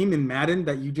kind of team in Madden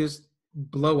that you just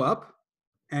blow up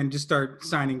and just start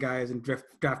signing guys and draft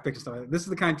picks and stuff like that. This is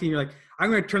the kind of team you're like, I'm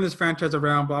going to turn this franchise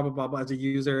around, blah, blah, blah, blah, as a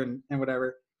user and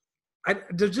whatever.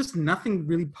 There's just nothing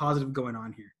really positive going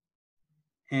on here.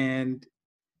 And,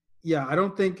 I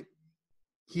don't think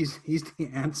he's the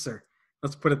answer.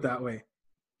 Let's put it that way.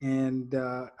 And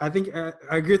I think I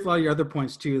agree with a lot of your other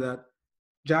points, too, that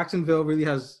Jacksonville really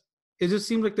has – it just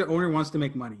seems like their owner wants to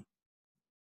make money.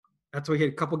 That's why he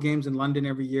had a couple games in London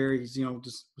every year. He's,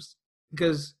 just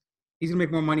because he's going to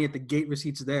make more money at the gate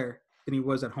receipts there than he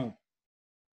was at home.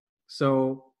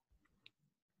 So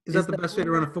is that the best way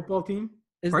to run a football team?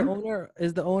 Is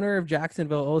the owner of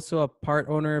Jacksonville also a part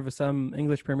owner of some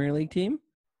English Premier League team?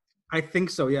 I think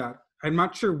so, yeah. I'm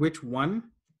not sure which one,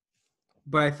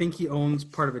 but I think he owns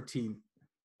part of a team.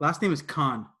 Last name is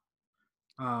Khan.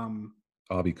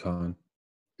 Bobby Khan.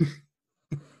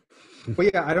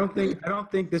 But I don't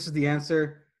think this is the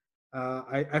answer.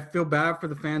 I feel bad for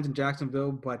the fans in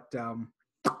Jacksonville, but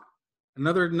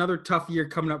another tough year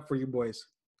coming up for you boys.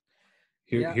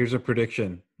 Here's a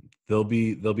prediction. They'll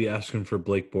be asking for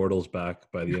Blake Bortles back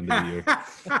by the end of the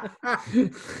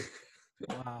year.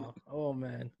 Wow. Oh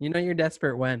man. You're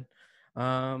desperate when.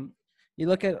 You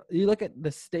look at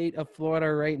the state of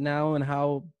Florida right now and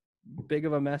how big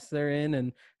of a mess they're in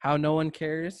and how no one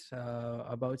cares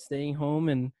about staying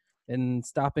home and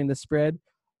stopping the spread.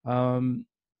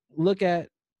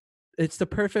 It's the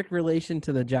perfect relation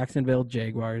to the Jacksonville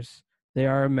Jaguars. They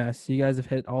are a mess. You guys have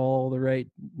hit all the right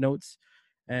notes.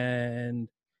 And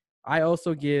I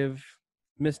also give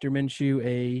Mr. Minshew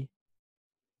a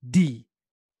D.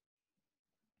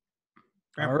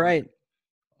 All right.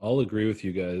 I'll agree with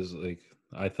you guys. Like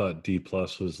I thought D+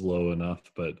 was low enough,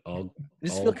 but I'll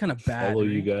feel kind of bad. Follow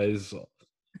you guys.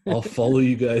 I'll follow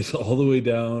you guys all the way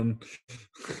down.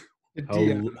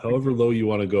 However low you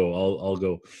want to go, I'll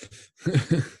go.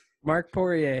 Mark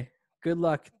Poirier, good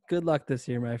luck this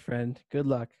year, my friend. Good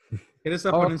luck. Hit us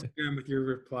up on Instagram with your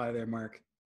reply there, Mark.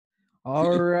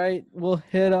 All right, we'll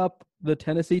hit up the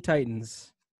Tennessee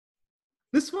Titans.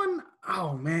 This one,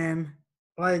 oh man,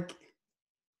 like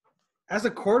as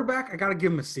a quarterback, I gotta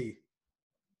give him a C.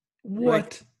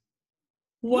 What?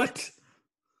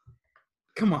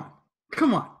 Come on.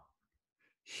 How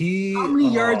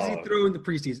many yards did he throw in the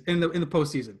preseason? In the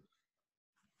postseason?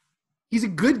 He's a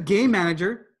good game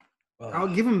manager. I'll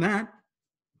give him that.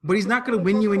 But he's not going to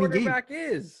win you any game. Quarterback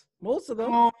is most of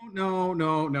them. Oh,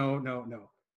 no.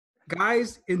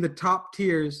 Guys in the top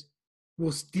tiers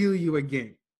will steal you a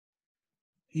game.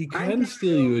 He can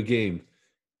steal you a game.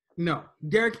 No,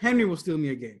 Derrick Henry will steal me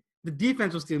a game. The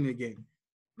defense will steal me a game.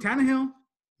 Tannehill,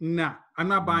 nah, I'm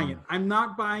not buying it. I'm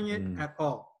not buying it at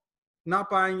all. Not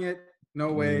buying it.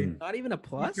 No way. Not even a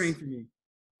plus. For me.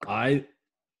 I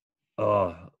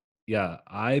like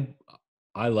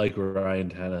Ryan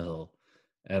Tannehill,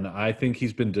 and I think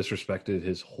he's been disrespected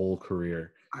his whole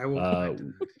career. I will.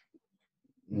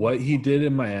 What he did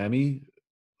in Miami,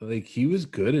 like he was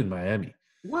good in Miami.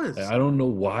 I don't know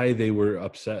why they were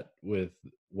upset with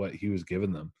what he was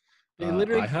giving them. They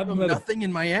literally have nothing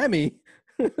in Miami.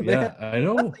 Yeah, I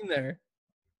know. Nothing there.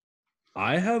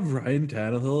 I have Ryan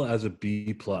Tannehill as a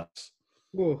B+.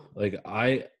 Whoa. Like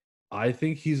I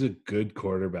think he's a good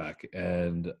quarterback,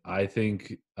 and I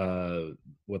think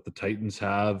what the Titans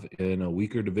have in a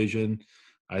weaker division,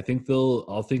 I think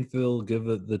they'll give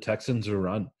the Texans a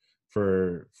run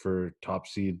for top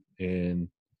seed in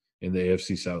the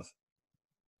AFC South,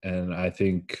 and I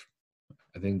think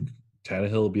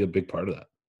Tannehill will be a big part of that.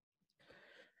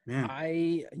 Man.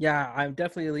 I'm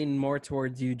definitely leaning more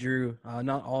towards you, Drew.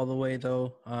 Not all the way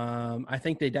though. I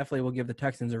think they definitely will give the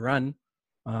Texans a run.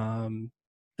 The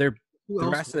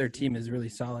rest of their team is really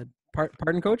solid.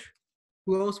 Pardon, Coach?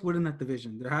 Who else would in that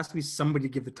division? There has to be somebody to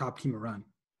give the top team a run.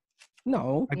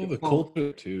 No. The Colts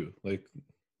too. Like.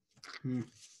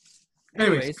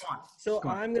 Anyways,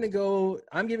 I'm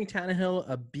giving Tannehill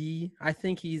a B. I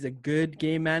think he's a good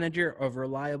game manager, a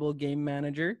reliable game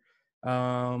manager.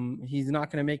 He's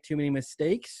not going to make too many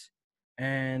mistakes,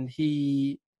 and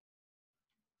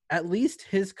at least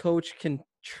his coach can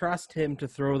trust him to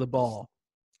throw the ball.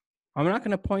 I'm not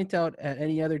going to point out at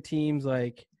any other teams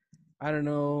like, I don't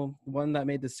know, one that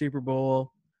made the Super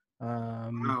Bowl.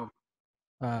 Wow.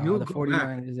 The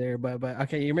 49ers there, but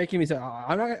okay, you're making me say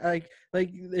I'm not like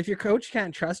if your coach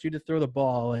can't trust you to throw the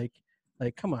ball, like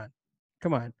come on.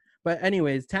 But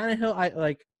anyways, Tannehill, I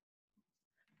like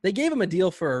they gave him a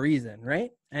deal for a reason, right?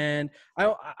 And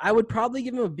I would probably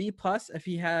give him a B plus if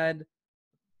he had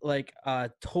like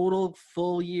a total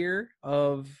full year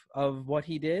of what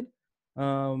he did.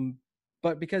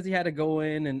 But because he had to go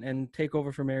in and take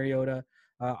over for Mariota,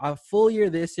 a full year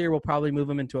this year will probably move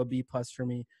him into a B plus for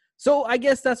me. So I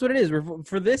guess that's what it is.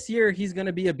 For this year, he's going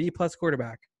to be a B plus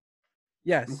quarterback.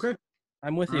 Yes. Okay.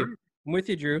 I'm with you. Right. I'm with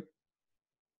you, Drew.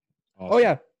 Awesome. Oh,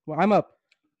 yeah. Well, I'm up.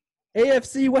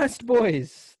 AFC West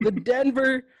boys, the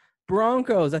Denver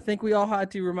Broncos. I think we all had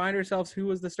to remind ourselves who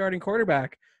was the starting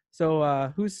quarterback.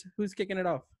 So who's kicking it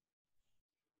off?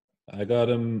 I got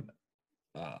him.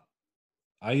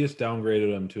 I just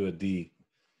downgraded him to a D.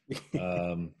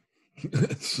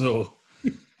 So,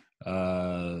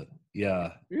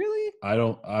 yeah. Really?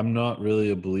 I'm not really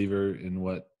a believer in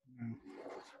what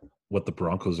the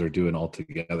Broncos are doing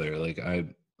altogether. Like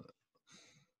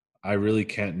I really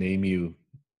can't name you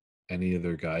any of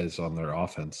their guys on their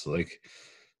offense. Like,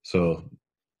 so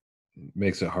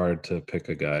makes it hard to pick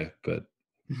a guy, but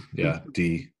yeah,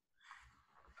 D.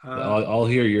 I'll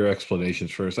hear your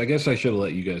explanations first. I guess I should have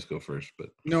let you guys go first, but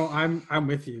No, I'm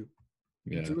with you.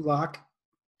 yeah. Drew Lock,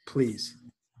 please.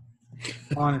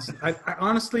 Honestly, I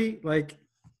honestly like.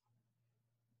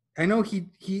 I know he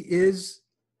is.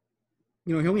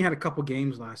 He only had a couple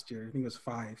games last year. I think it was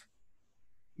 5,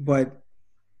 but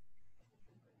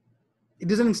it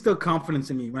doesn't instill confidence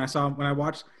in me. When I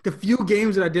watched the few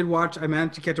games that I did watch, I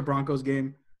managed to catch a Broncos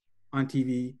game on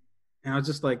TV, and I was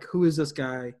just like, "Who is this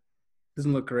guy?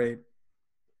 Doesn't look great."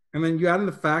 And then you add in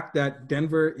the fact that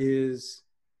Denver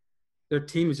their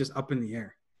team is just up in the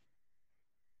air.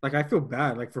 Like, I feel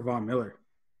bad, like, for Von Miller,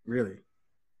 really,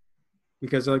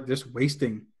 because like they're just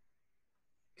wasting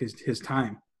his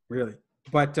time, really.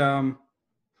 But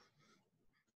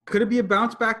could it be a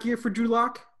bounce back year for Drew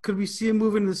Lock? Could we see him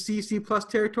move into the C plus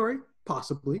territory?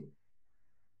 Possibly.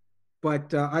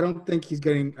 But I don't think he's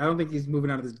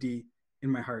moving out of this D in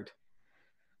my heart.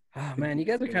 Oh man, you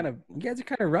guys are kind of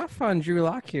rough on Drew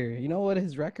Lock here. You know what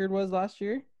his record was last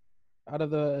year? Out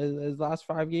of his last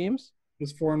 5 games? It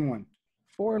was 4-1.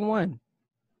 4-1.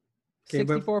 Okay,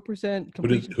 64%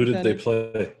 completion. Who did they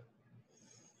play?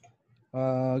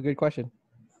 Good question.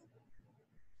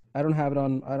 I don't have it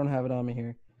on me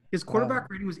here. His quarterback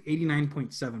rating was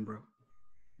 89.7, bro.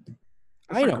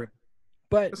 I know. Great.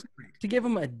 But to give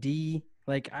him a D,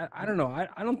 like I don't know.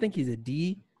 I don't think he's a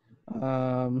D.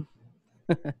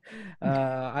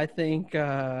 I think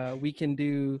we can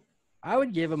do. I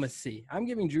would give him a C. I'm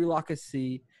giving Drew Lock a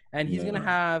C, and he's gonna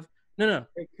have no.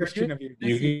 Christian of you.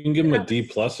 You can give him a D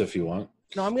plus if you want.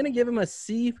 No, I'm gonna give him a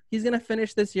C. He's gonna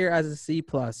finish this year as a C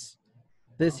plus.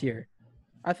 This year,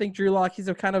 I think Drew Lock. He's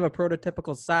a kind of a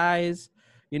prototypical size.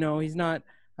 He's not.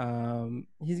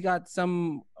 He's got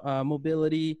some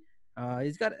mobility.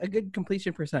 He's got a good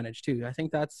completion percentage too. I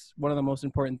think that's one of the most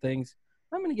important things.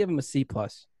 I'm gonna give him a C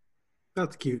plus.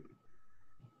 That's cute.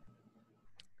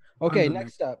 Okay,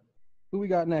 next up. Who we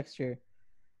got next here?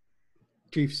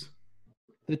 Chiefs.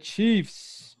 The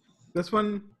Chiefs. This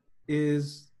one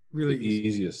is really The easy.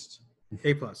 easiest.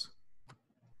 A plus.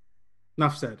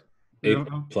 Enough said. A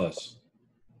plus.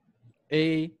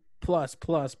 A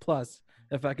plus.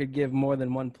 If I could give more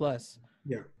than 1 plus.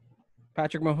 Yeah.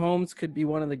 Patrick Mahomes could be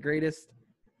one of the greatest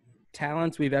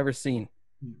talents we've ever seen.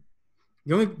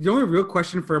 The only real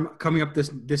question for him coming up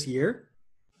this year,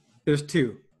 there's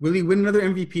 2. Will he win another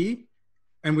MVP,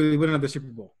 and will he win another Super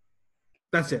Bowl?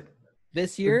 That's it.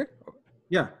 This year?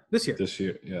 Yeah, this year. This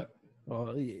year, yeah.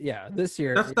 Well, yeah, this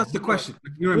year. That's the question.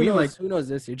 You know what I mean? Who knows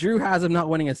this year? Drew has him not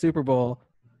winning a Super Bowl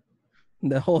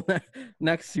the whole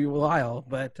next while,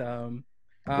 but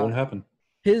Won't happen.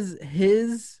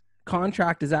 His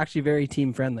contract is actually very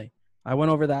team friendly. I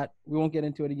went over that. We won't get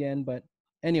into it again, but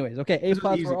anyways, okay. A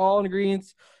plus. We're all in agreement,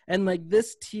 and like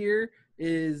this tier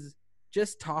is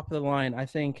just top of the line. I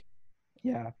think.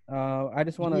 Yeah. I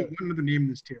just want to. Another name in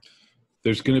this tier.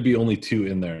 There's going to be only 2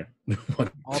 in there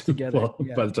altogether.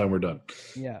 By the time we're done.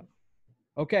 Yeah.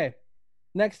 Okay.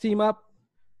 Next team up.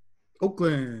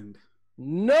 Oakland.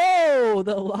 No,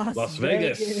 the Las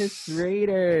Vegas. Vegas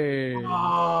Raiders.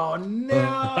 Oh no!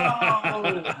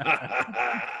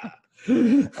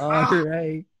 All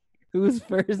right. Who's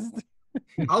first?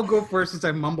 I'll go first since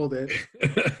I mumbled it.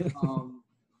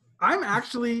 I'm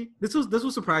actually this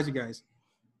will surprise you guys.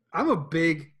 I'm a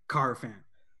big Carr fan.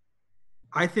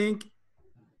 I think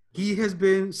He has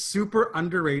been super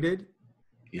underrated.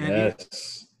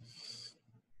 Yes.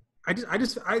 I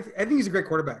think he's a great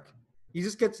quarterback. He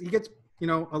gets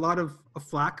a lot of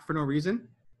flack for no reason,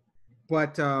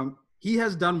 but he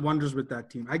has done wonders with that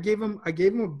team. I gave him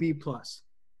a B plus.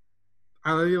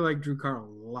 I really like Drew Carr a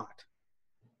lot.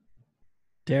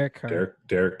 Derek Carr.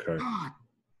 Derek Carr. God.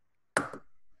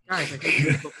 Guys,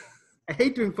 I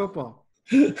hate doing football.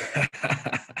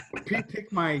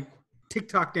 Pick my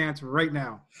TikTok dance right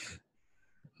now.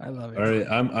 I love it. All right,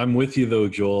 I'm with you though,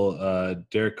 Joel.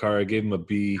 Derek Carr, I gave him a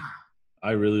B.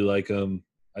 I really like him.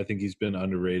 I think he's been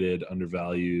underrated,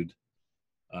 undervalued.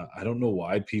 I don't know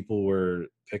why people were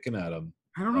picking at him.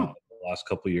 I don't know. The last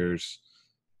couple of years.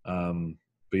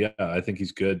 But yeah, I think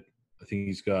he's good. I think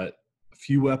he's got a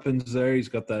few weapons there. He's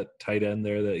got that tight end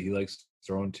there that he likes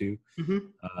throwing to. Mm-hmm.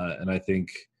 And I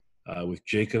think with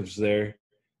Jacobs there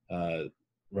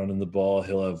running the ball,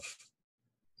 he'll have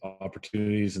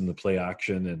opportunities in the play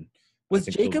action. And was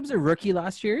Jacobs a rookie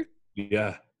last year?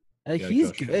 Yeah.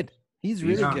 He's good. He's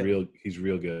really good. He's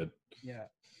real good. Yeah.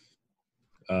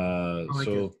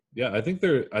 Yeah, I think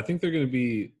they're going to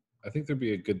be. I think they'll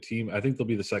be a good team. I think they'll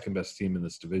be the second best team in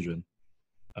this division,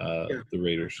 the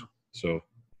Raiders. So,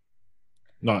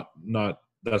 not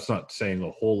that's not saying a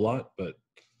whole lot, but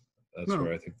that's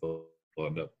where I think they'll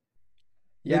end up.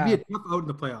 Yeah, they'd be a tough out in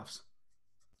the playoffs.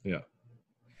 Yeah.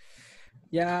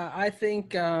 Yeah, I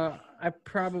think I'm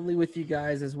probably with you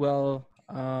guys as well.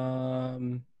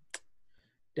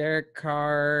 Derek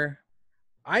Carr.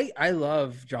 I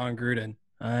love John Gruden,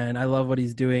 and I love what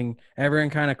he's doing. Everyone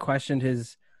kind of questioned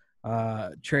his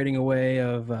trading away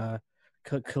of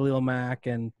Khalil Mack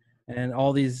and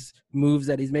all these moves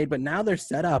that he's made, but now they're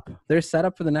set up. They're set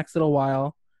up for the next little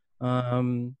while.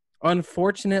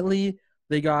 Unfortunately,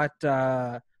 they got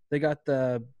the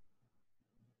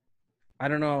I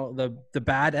don't know, the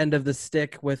bad end of the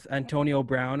stick with Antonio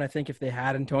Brown. I think if they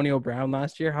had Antonio Brown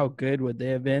last year, how good would they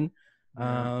have been?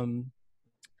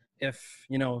 If,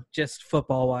 just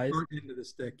football-wise. Short end of the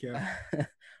stick, yeah.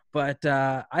 But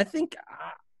I think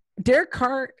Derek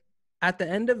Carr, at the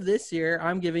end of this year,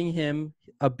 I'm giving him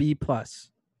a B+.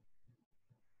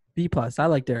 B+. I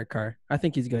like Derek Carr. I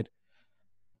think he's good.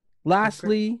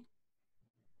 Lastly,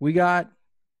 we got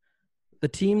the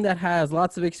team that has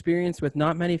lots of experience with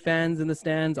not many fans in the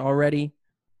stands already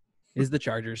is the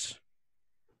Chargers.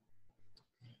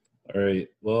 All right.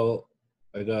 Well,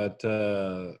 I got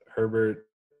Herbert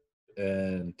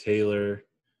and Taylor.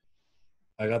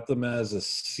 I got them as a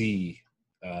C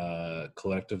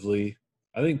collectively.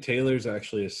 I think Taylor's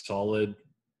actually a solid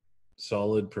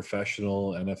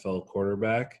professional NFL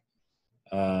quarterback.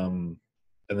 And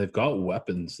they've got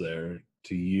weapons there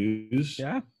to use.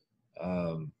 Yeah.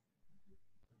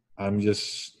 I'm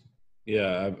just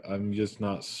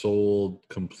not sold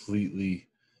completely.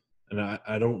 And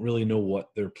I don't really know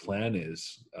what their plan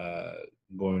is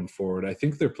going forward. I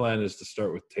think their plan is to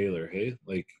start with Taylor,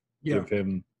 give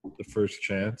him the first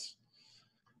chance.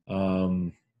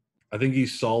 I think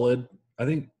he's solid. I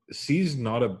think C's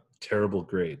not a terrible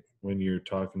grade when you're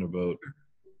talking about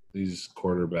these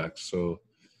quarterbacks. So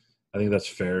I think that's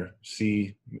fair.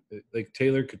 C,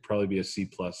 Taylor could probably be a C+,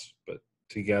 but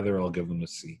together I'll give them a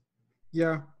C.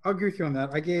 Yeah, I'll agree with you on that.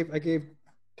 I gave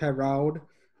Tyrod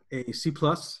a C+,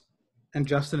 and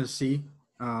Justin a C.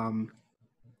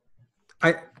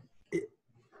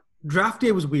 Draft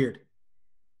day was weird.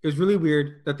 It was really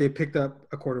weird that they picked up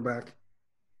a quarterback,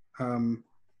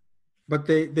 but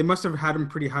they must have had him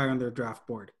pretty high on their draft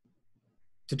board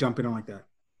to jump in on like that.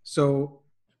 So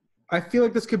I feel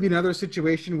like this could be another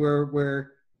situation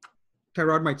where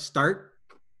Tyrod might start,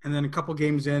 and then a couple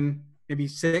games in, maybe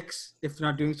 6, if they're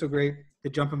not doing so great, they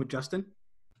jump in with Justin,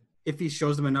 if he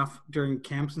shows them enough during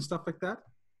camps and stuff like that.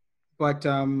 But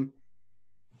I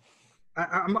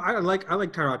like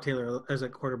Tyrod Taylor as a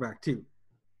quarterback too.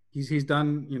 He's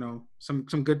done some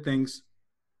good things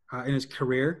in his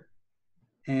career,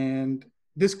 and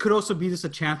this could also be just a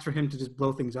chance for him to just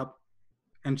blow things up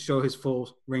and show his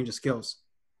full range of skills.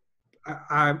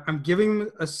 I'm giving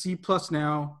him a C+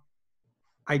 now.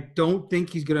 I don't think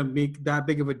he's going to make that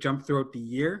big of a jump throughout the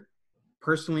year,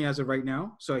 personally, as of right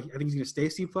now. So I think he's going to stay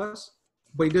C+.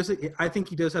 But I think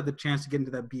he does have the chance to get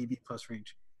into that B+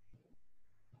 range.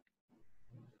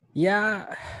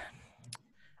 Yeah,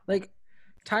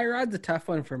 Tyrod's a tough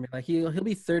one for me. He'll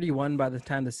be 31 by the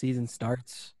time the season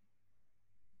starts.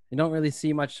 You don't really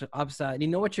see much upside. You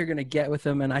know what you're going to get with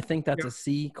him, and I think that's a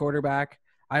C quarterback.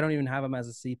 I don't even have him as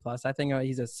a C+. I think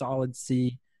he's a solid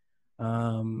C.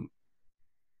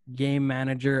 Game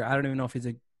manager. I don't even know if he's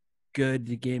a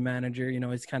good game manager.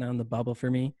 He's kind of on the bubble for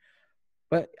me.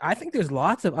 But I think there's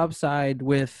lots of upside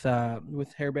with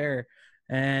Herbert,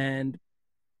 and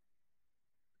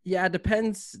yeah, it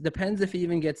depends if he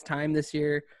even gets time this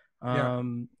year.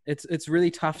 It's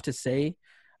really tough to say.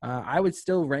 I would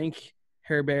still rank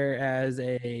Herbert as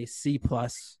a C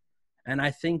plus, and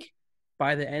I think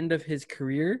by the end of his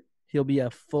career he'll be a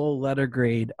full letter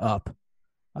grade up,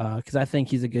 because I think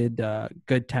he's a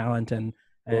good talent, and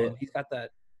he's got that.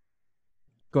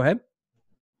 Go ahead.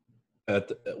 At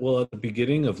the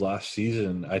beginning of last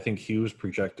season, I think he was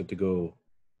projected to go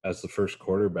as the first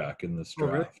quarterback in this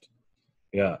draft.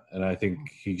 Really? Yeah, and I think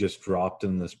he just dropped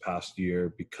in this past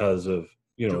year because of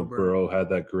Joe Burrow had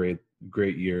that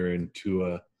great year, and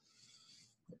Tua.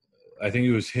 I think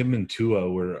it was him and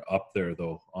Tua were up there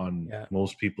though on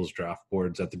most people's draft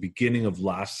boards at the beginning of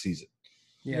last season.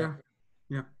 Yeah.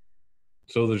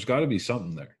 So there's got to be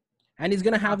something there. And he's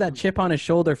gonna have that chip on his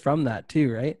shoulder from that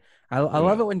too, right? I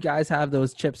love it when guys have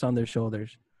those chips on their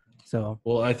shoulders. So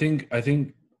well, I think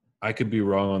I could be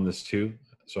wrong on this too.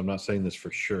 So I'm not saying this for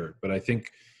sure, but I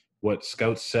think what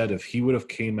scouts said, if he would have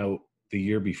came out the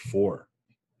year before,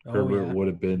 Herbert would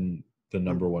have been the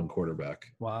number one quarterback.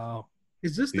 Wow.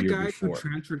 Is this the guy who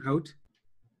transferred out?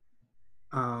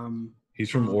 He's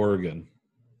from Oregon.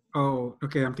 Oh,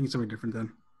 okay. I'm thinking something different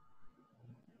then.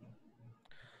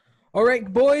 All right,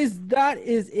 boys, that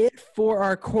is it for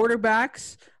our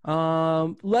quarterbacks.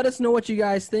 Let us know what you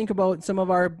guys think about some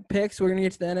of our picks. We're going to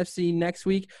get to the NFC next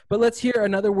week, but let's hear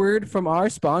another word from our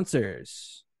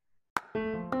sponsors.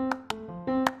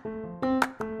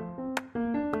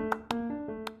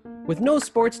 With no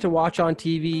sports to watch on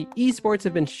TV, esports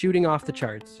have been shooting off the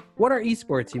charts. What are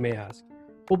esports, you may ask?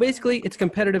 Well, basically, it's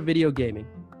competitive video gaming.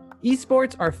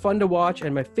 Esports are fun to watch,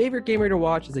 and my favorite gamer to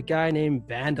watch is a guy named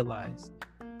Vandalize.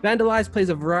 Vandalize plays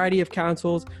a variety of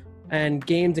consoles and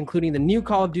games, including the new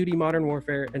Call of Duty Modern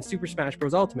Warfare and Super Smash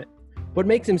Bros. Ultimate. What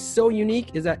makes him so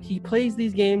unique is that he plays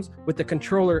these games with the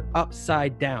controller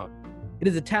upside down. It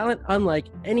is a talent unlike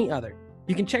any other.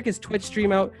 You can check his Twitch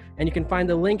stream out, and you can find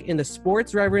the link in the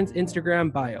Sports Reverends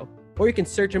Instagram bio, or you can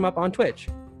search him up on Twitch,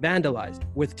 Vandalized,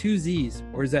 with 2 Z's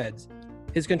or Z's.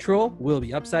 His control will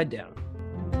be upside down.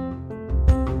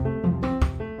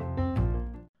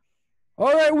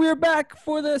 All right, we're back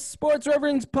for the Sports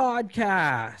Reverends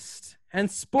podcast, and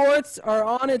sports are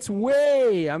on its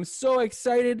way. I'm so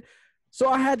excited. So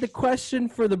I had the question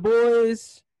for the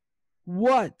boys.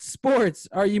 What sports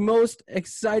are you most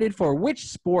excited for? Which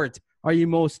sport are you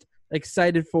most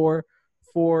excited for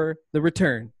the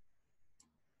return?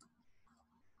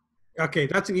 Okay,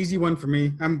 that's an easy one for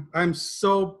me. I'm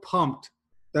so pumped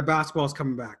that basketball is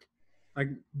coming back. Like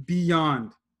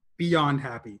beyond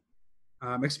happy.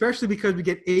 Especially because we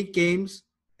get 8 games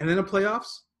and then the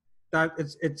playoffs. That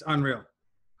it's unreal.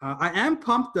 I am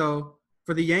pumped though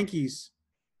for the Yankees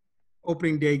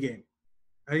opening day game.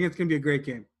 I think it's gonna be a great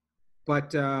game.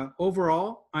 But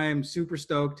overall, I am super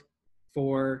stoked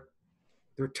for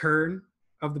the return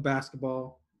of the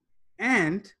basketball,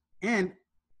 and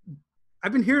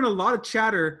I've been hearing a lot of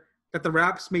chatter that the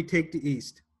Raps may take the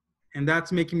East, and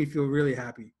that's making me feel really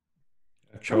happy.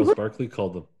 Charles Barkley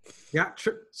called them. Yeah,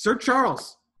 Sir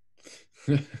Charles.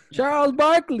 Charles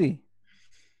Barkley.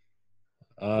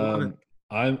 I'm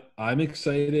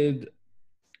excited.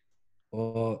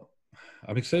 Well,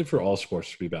 I'm excited for all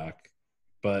sports to be back,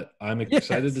 but I'm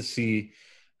excited to see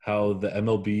how the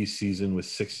MLB season with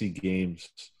 60 games,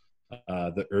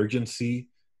 the urgency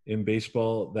in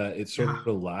baseball that it sort of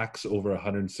lacks over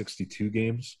 162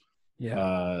 games.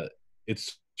 Yeah.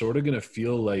 It's sort of going to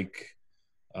feel like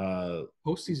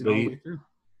postseason all the way through.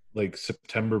 Like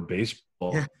September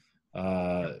baseball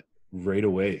right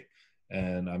away.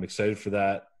 And I'm excited for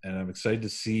that. And I'm excited to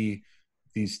see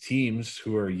these teams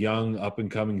who are young,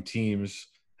 up-and-coming teams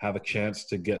have a chance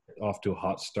to get off to a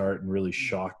hot start and really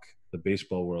shock the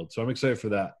baseball world. So I'm excited for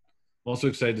that. I'm also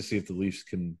excited to see if the Leafs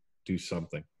can do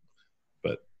something,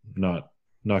 but not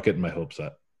getting my hopes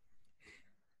up.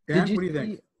 Dan, what do you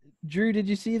think? Drew, did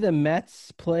you see the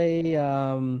Mets play?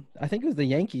 I think it was the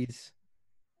Yankees,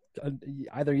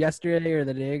 either yesterday or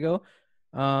the day ago.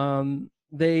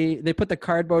 They put the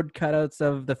cardboard cutouts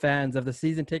of the fans, of the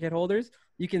season ticket holders.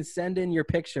 You can send in your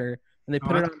picture, and they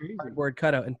put it on a cardboard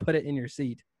cutout and put it in your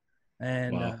seat.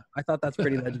 And I thought that's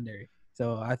pretty legendary.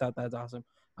 So I thought that's awesome.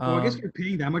 Well, I guess you're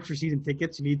paying that much for season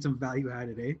tickets. You need some value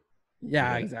added, eh?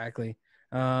 Yeah, exactly.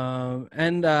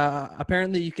 And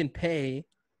apparently you can pay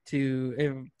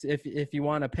to if you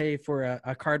want to pay for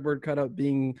a cardboard cutout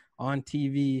being on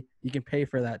TV, you can pay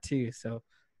for that too. So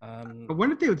I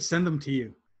wonder if they would send them to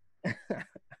you.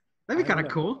 That'd be kind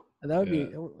of cool. That would be,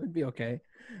 it would be okay.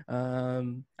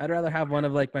 I'd rather have one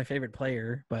of like my favorite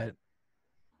player, but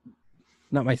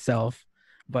not myself,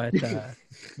 but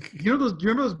You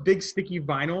remember those big sticky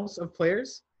vinyls of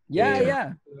players?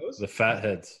 yeah. Those? The fat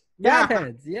heads. Yeah.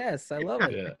 Fatheads, yes, I love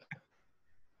it.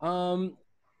 Yeah.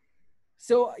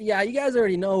 So yeah, you guys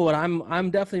already know what I'm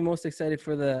definitely most excited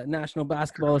for the National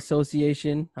Basketball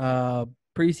Association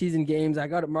preseason games. I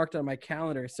got it marked on my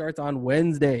calendar. It starts on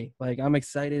Wednesday. Like, I'm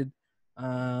excited.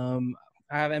 I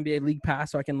have NBA League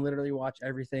Pass, so I can literally watch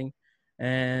everything.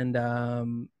 And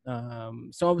so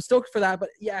I'm stoked for that. But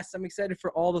yes, I'm excited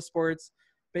for all the sports.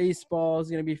 Baseball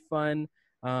is going to be fun.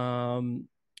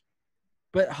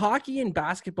 But hockey and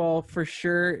basketball for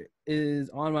sure is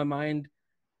on my mind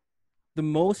the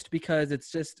most, because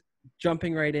it's just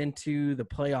jumping right into the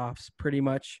playoffs pretty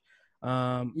much.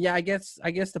 I guess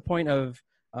the point of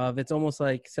it's almost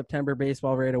like September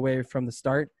baseball right away from the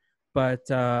start.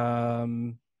 But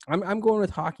I'm going with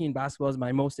hockey and basketball as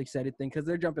my most excited thing, because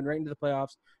they're jumping right into the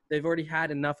playoffs. They've already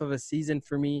had enough of a season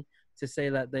for me to say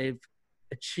that they've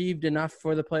achieved enough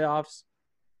for the playoffs.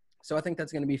 So I think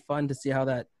that's going to be fun to see how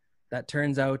that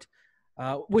turns out.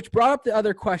 Which brought up the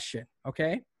other question,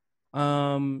 okay?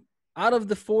 Out of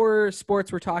the four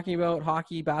sports we're talking about,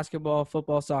 hockey, basketball,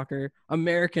 football, soccer,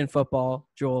 American football,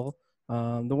 Joel,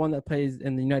 the one that plays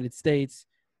in the United States,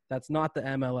 that's not the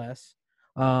MLS.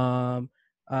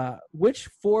 Which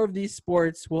four of these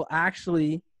sports will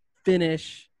actually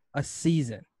finish a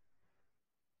season?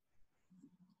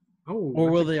 Or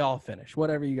will they all finish?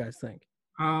 Whatever you guys think.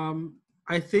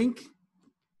 I think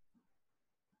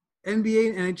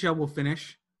NBA and NHL will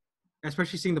finish,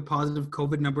 especially seeing the positive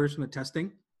COVID numbers from the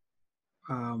testing.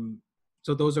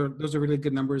 So those are really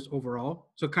good numbers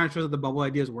overall. So it kind of shows that the bubble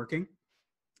idea is working.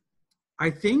 I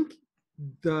think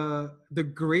the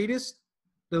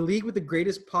league with the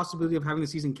greatest possibility of having the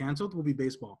season canceled will be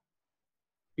baseball,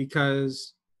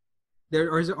 because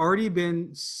there has already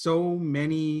been so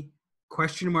many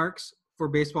question marks for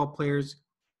baseball players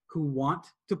who want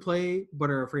to play but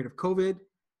are afraid of COVID.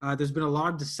 There's been a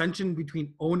lot of dissension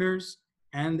between owners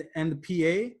and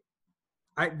the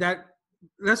PA.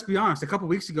 Let's be honest, a couple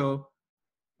weeks ago,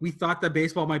 we thought that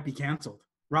baseball might be canceled.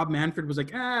 Rob Manfred was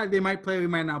like, they might play, we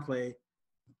might not play,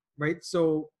 right?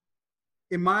 So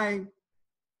in my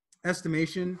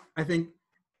estimation, I think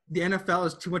the NFL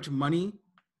has too much money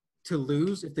to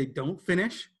lose if they don't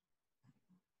finish.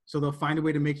 So they'll find a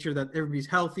way to make sure that everybody's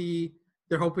healthy.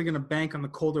 They're hoping going to bank on the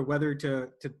colder weather to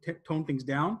tone things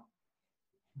down.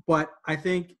 But I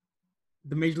think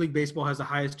the Major League Baseball has the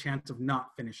highest chance of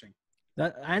not finishing.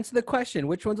 That answer the question.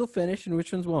 Which ones will finish and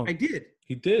which ones won't? I did.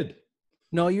 He did.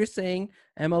 No, you're saying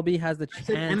MLB has the chance.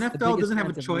 NFL doesn't have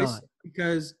a choice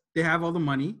because they have all the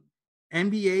money.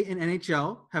 NBA and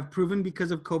NHL have proven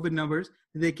because of COVID numbers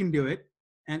that they can do it,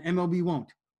 and MLB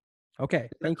won't. Okay,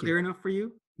 thank you. Clear enough for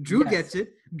you? Drew gets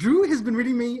it. Drew has been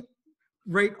reading me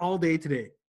right all day today.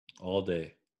 All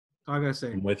day. That's all I gotta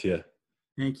say. I'm with you.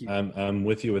 Thank you. I'm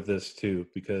with you with this too,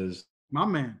 because my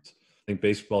man, I think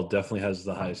baseball definitely has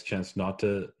the highest chance not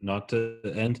to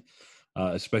end,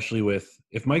 especially with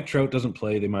if Mike Trout doesn't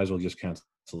play, they might as well just cancel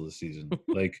the season.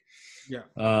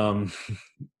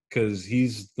 Because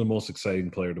he's the most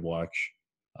exciting player to watch.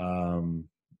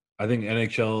 I think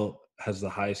NHL has the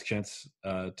highest chance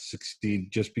to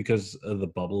succeed just because of the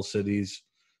bubble cities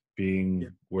being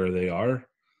where they are.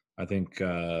 I think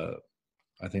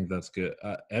that's good.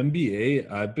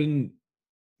 NBA, I've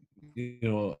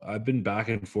been back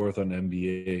and forth on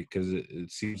NBA because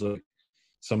it seems like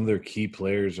some of their key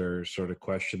players are sort of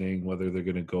questioning whether they're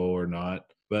going to go or not.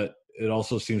 But it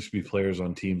also seems to be players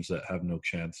on teams that have no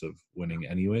chance of winning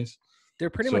anyways. They're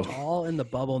pretty much all in the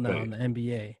bubble now in the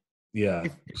NBA. Yeah.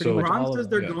 If LeBron says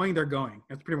they're going, they're going.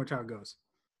 That's pretty much how it goes.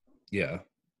 Yeah.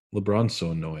 LeBron's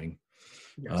so annoying.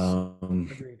 Yes.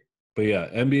 Agreed. But yeah,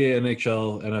 NBA,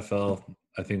 NHL, NFL,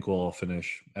 I think we'll all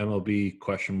finish. MLB,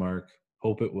 question mark.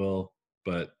 Hope it will.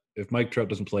 But if Mike Trout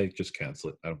doesn't play, just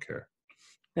cancel it. I don't care.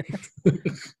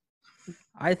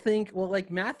 I think,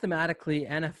 mathematically,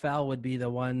 NFL would be the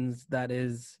ones that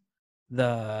is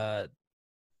the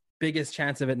biggest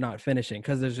chance of it not finishing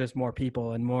because there's just more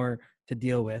people and more to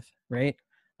deal with, right?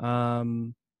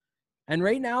 And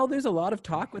right now, there's a lot of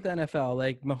talk with NFL.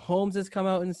 Like, Mahomes has come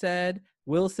out and said,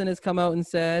 Wilson has come out and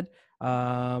said,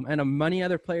 and many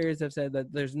other players have said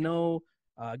that there's no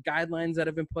guidelines that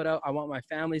have been put out. I want my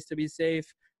families to be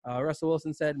safe. Russell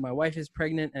Wilson said, my wife is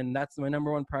pregnant, and that's my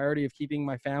number one priority of keeping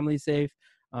my family safe.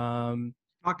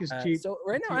 Talk is cheap. So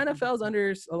right now, NFL is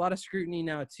under a lot of scrutiny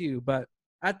now too. But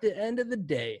at the end of the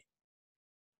day,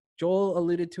 Joel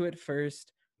alluded to it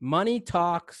first, money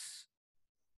talks,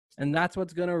 and that's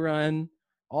what's going to run.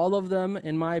 All of them,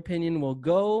 in my opinion, will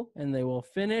go, and they will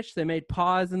finish. They may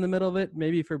pause in the middle of it,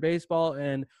 maybe for baseball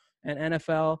and and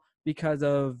NFL because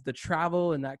of the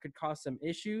travel, and that could cause some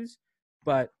issues.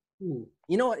 But you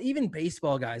know what? Even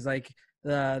baseball guys, like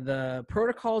the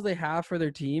protocols they have for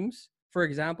their teams. For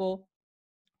example,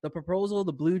 the proposal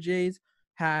the Blue Jays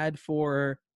had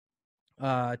for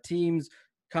teams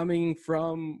coming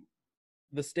from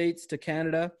the States to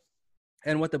Canada,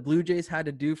 and what the Blue Jays had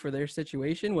to do for their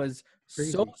situation was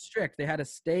so strict. They had to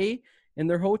stay in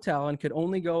their hotel and could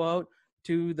only go out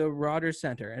to the Rogers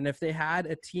Center. And if they had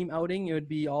a team outing, it would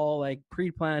be all like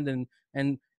pre-planned,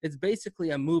 and it's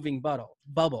basically a moving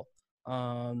bubble.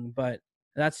 But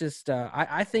that's just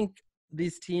I think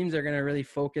these teams are going to really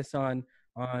focus on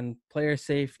player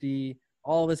safety,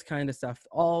 all this kind of stuff.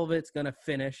 All of it's going to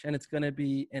finish, and it's going to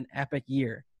be an epic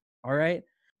year. All right.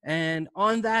 And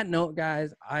on that note,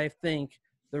 guys, I think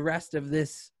the rest of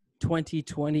this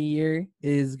 2020 year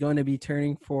is going to be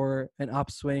turning for an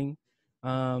upswing.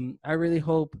 I really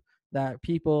hope that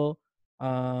people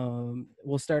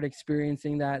will start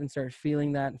experiencing that and start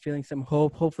feeling that and feeling some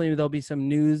hope. Hopefully there'll be some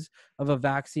news of a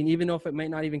vaccine, even though if it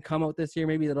might not even come out this year,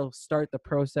 maybe it'll start the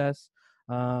process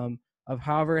of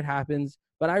however it happens.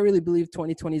 But I really believe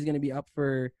 2020 is going to be up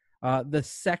for the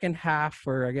second half,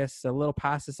 or I guess a little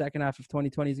past the second half of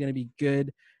 2020 is going to be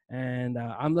good. And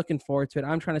I'm looking forward to it.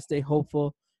 I'm trying to stay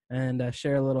hopeful and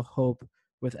share a little hope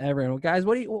with everyone. Well, guys,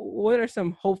 what are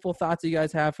some hopeful thoughts you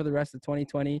guys have for the rest of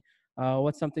 2020?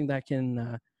 What's something that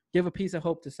can give a piece of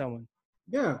hope to someone?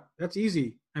 Yeah, that's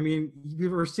easy. I mean,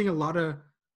 we're seeing a lot of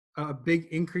big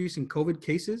increase in COVID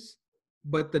cases,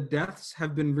 but the deaths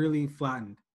have been really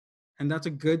flattened. And that's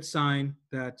a good sign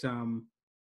that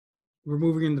we're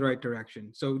moving in the right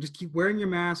direction. So just keep wearing your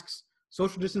masks,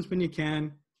 social distance when you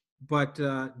can, but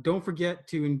don't forget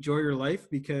to enjoy your life,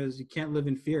 because you can't live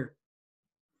in fear.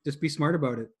 Just be smart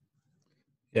about it.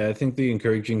 Yeah, I think the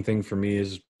encouraging thing for me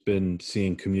has been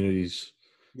seeing communities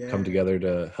come together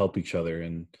to help each other,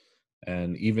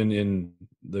 and even in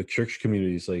the church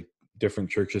communities, like different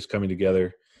churches coming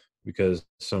together, because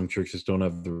some churches don't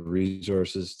have the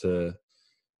resources to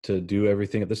do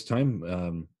everything at this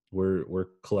time. We're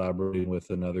collaborating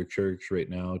with another church right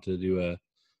now to do a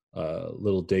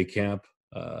little day camp,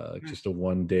 just a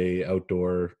 1-day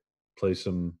outdoor, play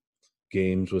some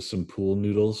games with some pool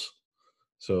noodles.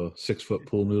 So 6-foot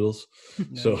pool noodles.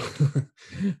 Nice. So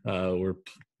we're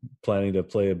planning to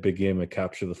play a big game of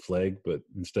capture the flag, but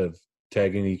instead of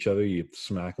tagging each other, you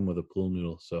smack them with a pool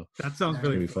noodle. So that sounds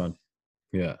really fun.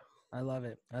 Yeah. I love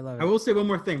it. I will say one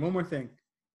more thing.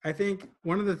 I think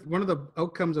one of the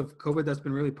outcomes of COVID that's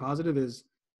been really positive is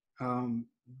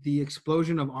the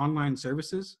explosion of online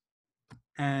services.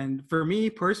 And for me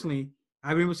personally,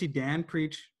 I've been able to see Dan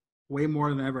preach way more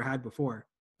than I ever had before.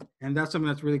 And that's something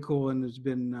that's really cool, and there's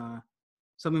been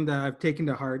something that I've taken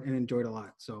to heart and enjoyed a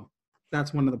lot. So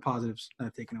that's one of the positives that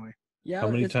I've taken away. Yeah. How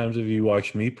many times have you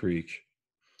watched me preach?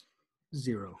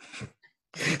 0.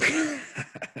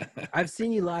 I've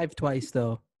seen you live twice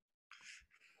though.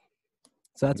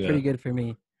 So that's pretty good for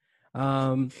me.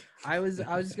 I was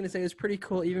just gonna say it was pretty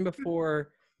cool even before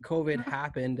COVID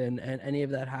happened and any of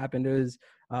that happened. It was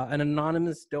an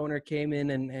anonymous donor came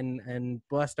in and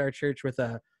blessed our church with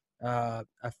a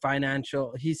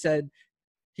financial. He said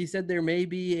there may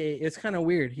be it's kind of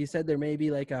weird. He said there may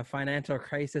be like a financial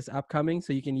crisis upcoming,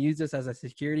 so you can use this as a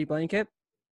security blanket.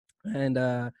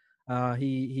 And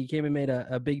he came and made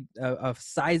a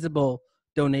sizable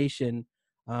donation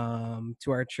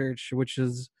to our church, which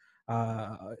is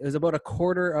about a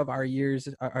quarter of our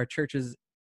church's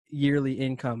yearly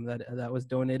income that was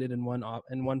donated in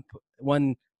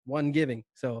one giving.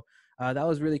 So that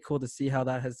was really cool to see how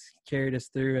that has carried us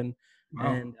through.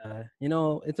 And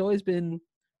it's always been.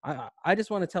 I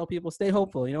just want to tell people, stay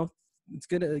hopeful. It's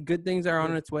good. Good things are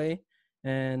on its way,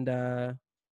 and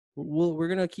we're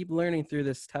gonna keep learning through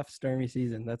this tough, stormy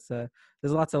season. There's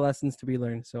lots of lessons to be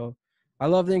learned. So I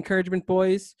love the encouragement,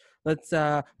 boys.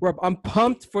 I'm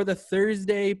pumped for the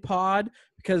Thursday pod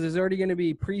because there's already going to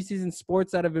be preseason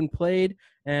sports that have been played,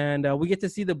 and we get to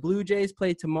see the Blue Jays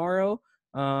play tomorrow,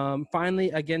 finally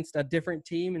against a different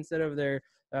team instead of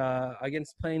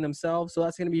against playing themselves. So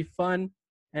that's going to be fun.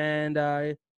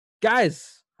 And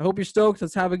guys, I hope you're stoked.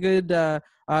 Let's have a good.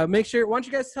 Make sure. Why don't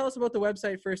you guys tell us about the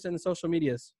website first and the social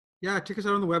medias? Yeah, check us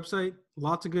out on the website.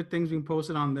 Lots of good things being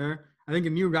posted on there. I think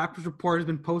a new Raptors report has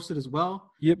been posted as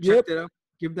well. Check that out.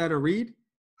 Give that a read.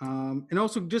 And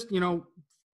also just, fill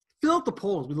out the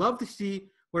polls. We love to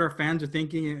see what our fans are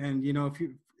thinking. And,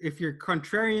 if you're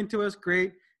contrarian to us,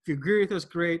 great. If you agree with us,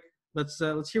 great. Let's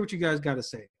hear what you guys got to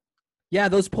say. Yeah,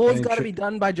 those polls got to be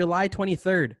done by July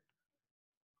 23rd.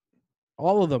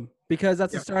 All of them, because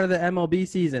that's the start of the MLB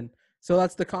season. So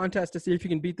that's the contest to see if you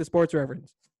can beat the sports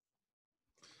reverends.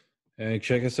 And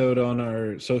check us out on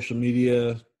our social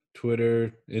media,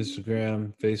 Twitter,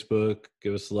 Instagram, Facebook.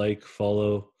 Give us a like,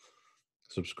 follow,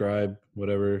 subscribe,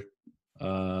 whatever.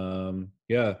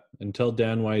 Yeah, and tell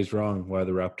Dan why he's wrong, why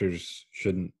the Raptors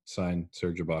shouldn't sign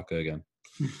Serge Ibaka again.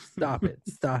 Stop it.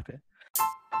 Stop it.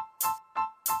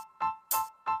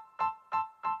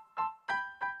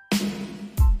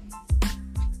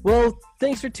 Well,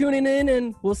 thanks for tuning in,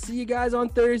 and we'll see you guys on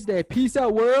Thursday. Peace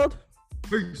out, world.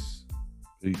 Peace.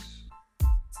 Peace.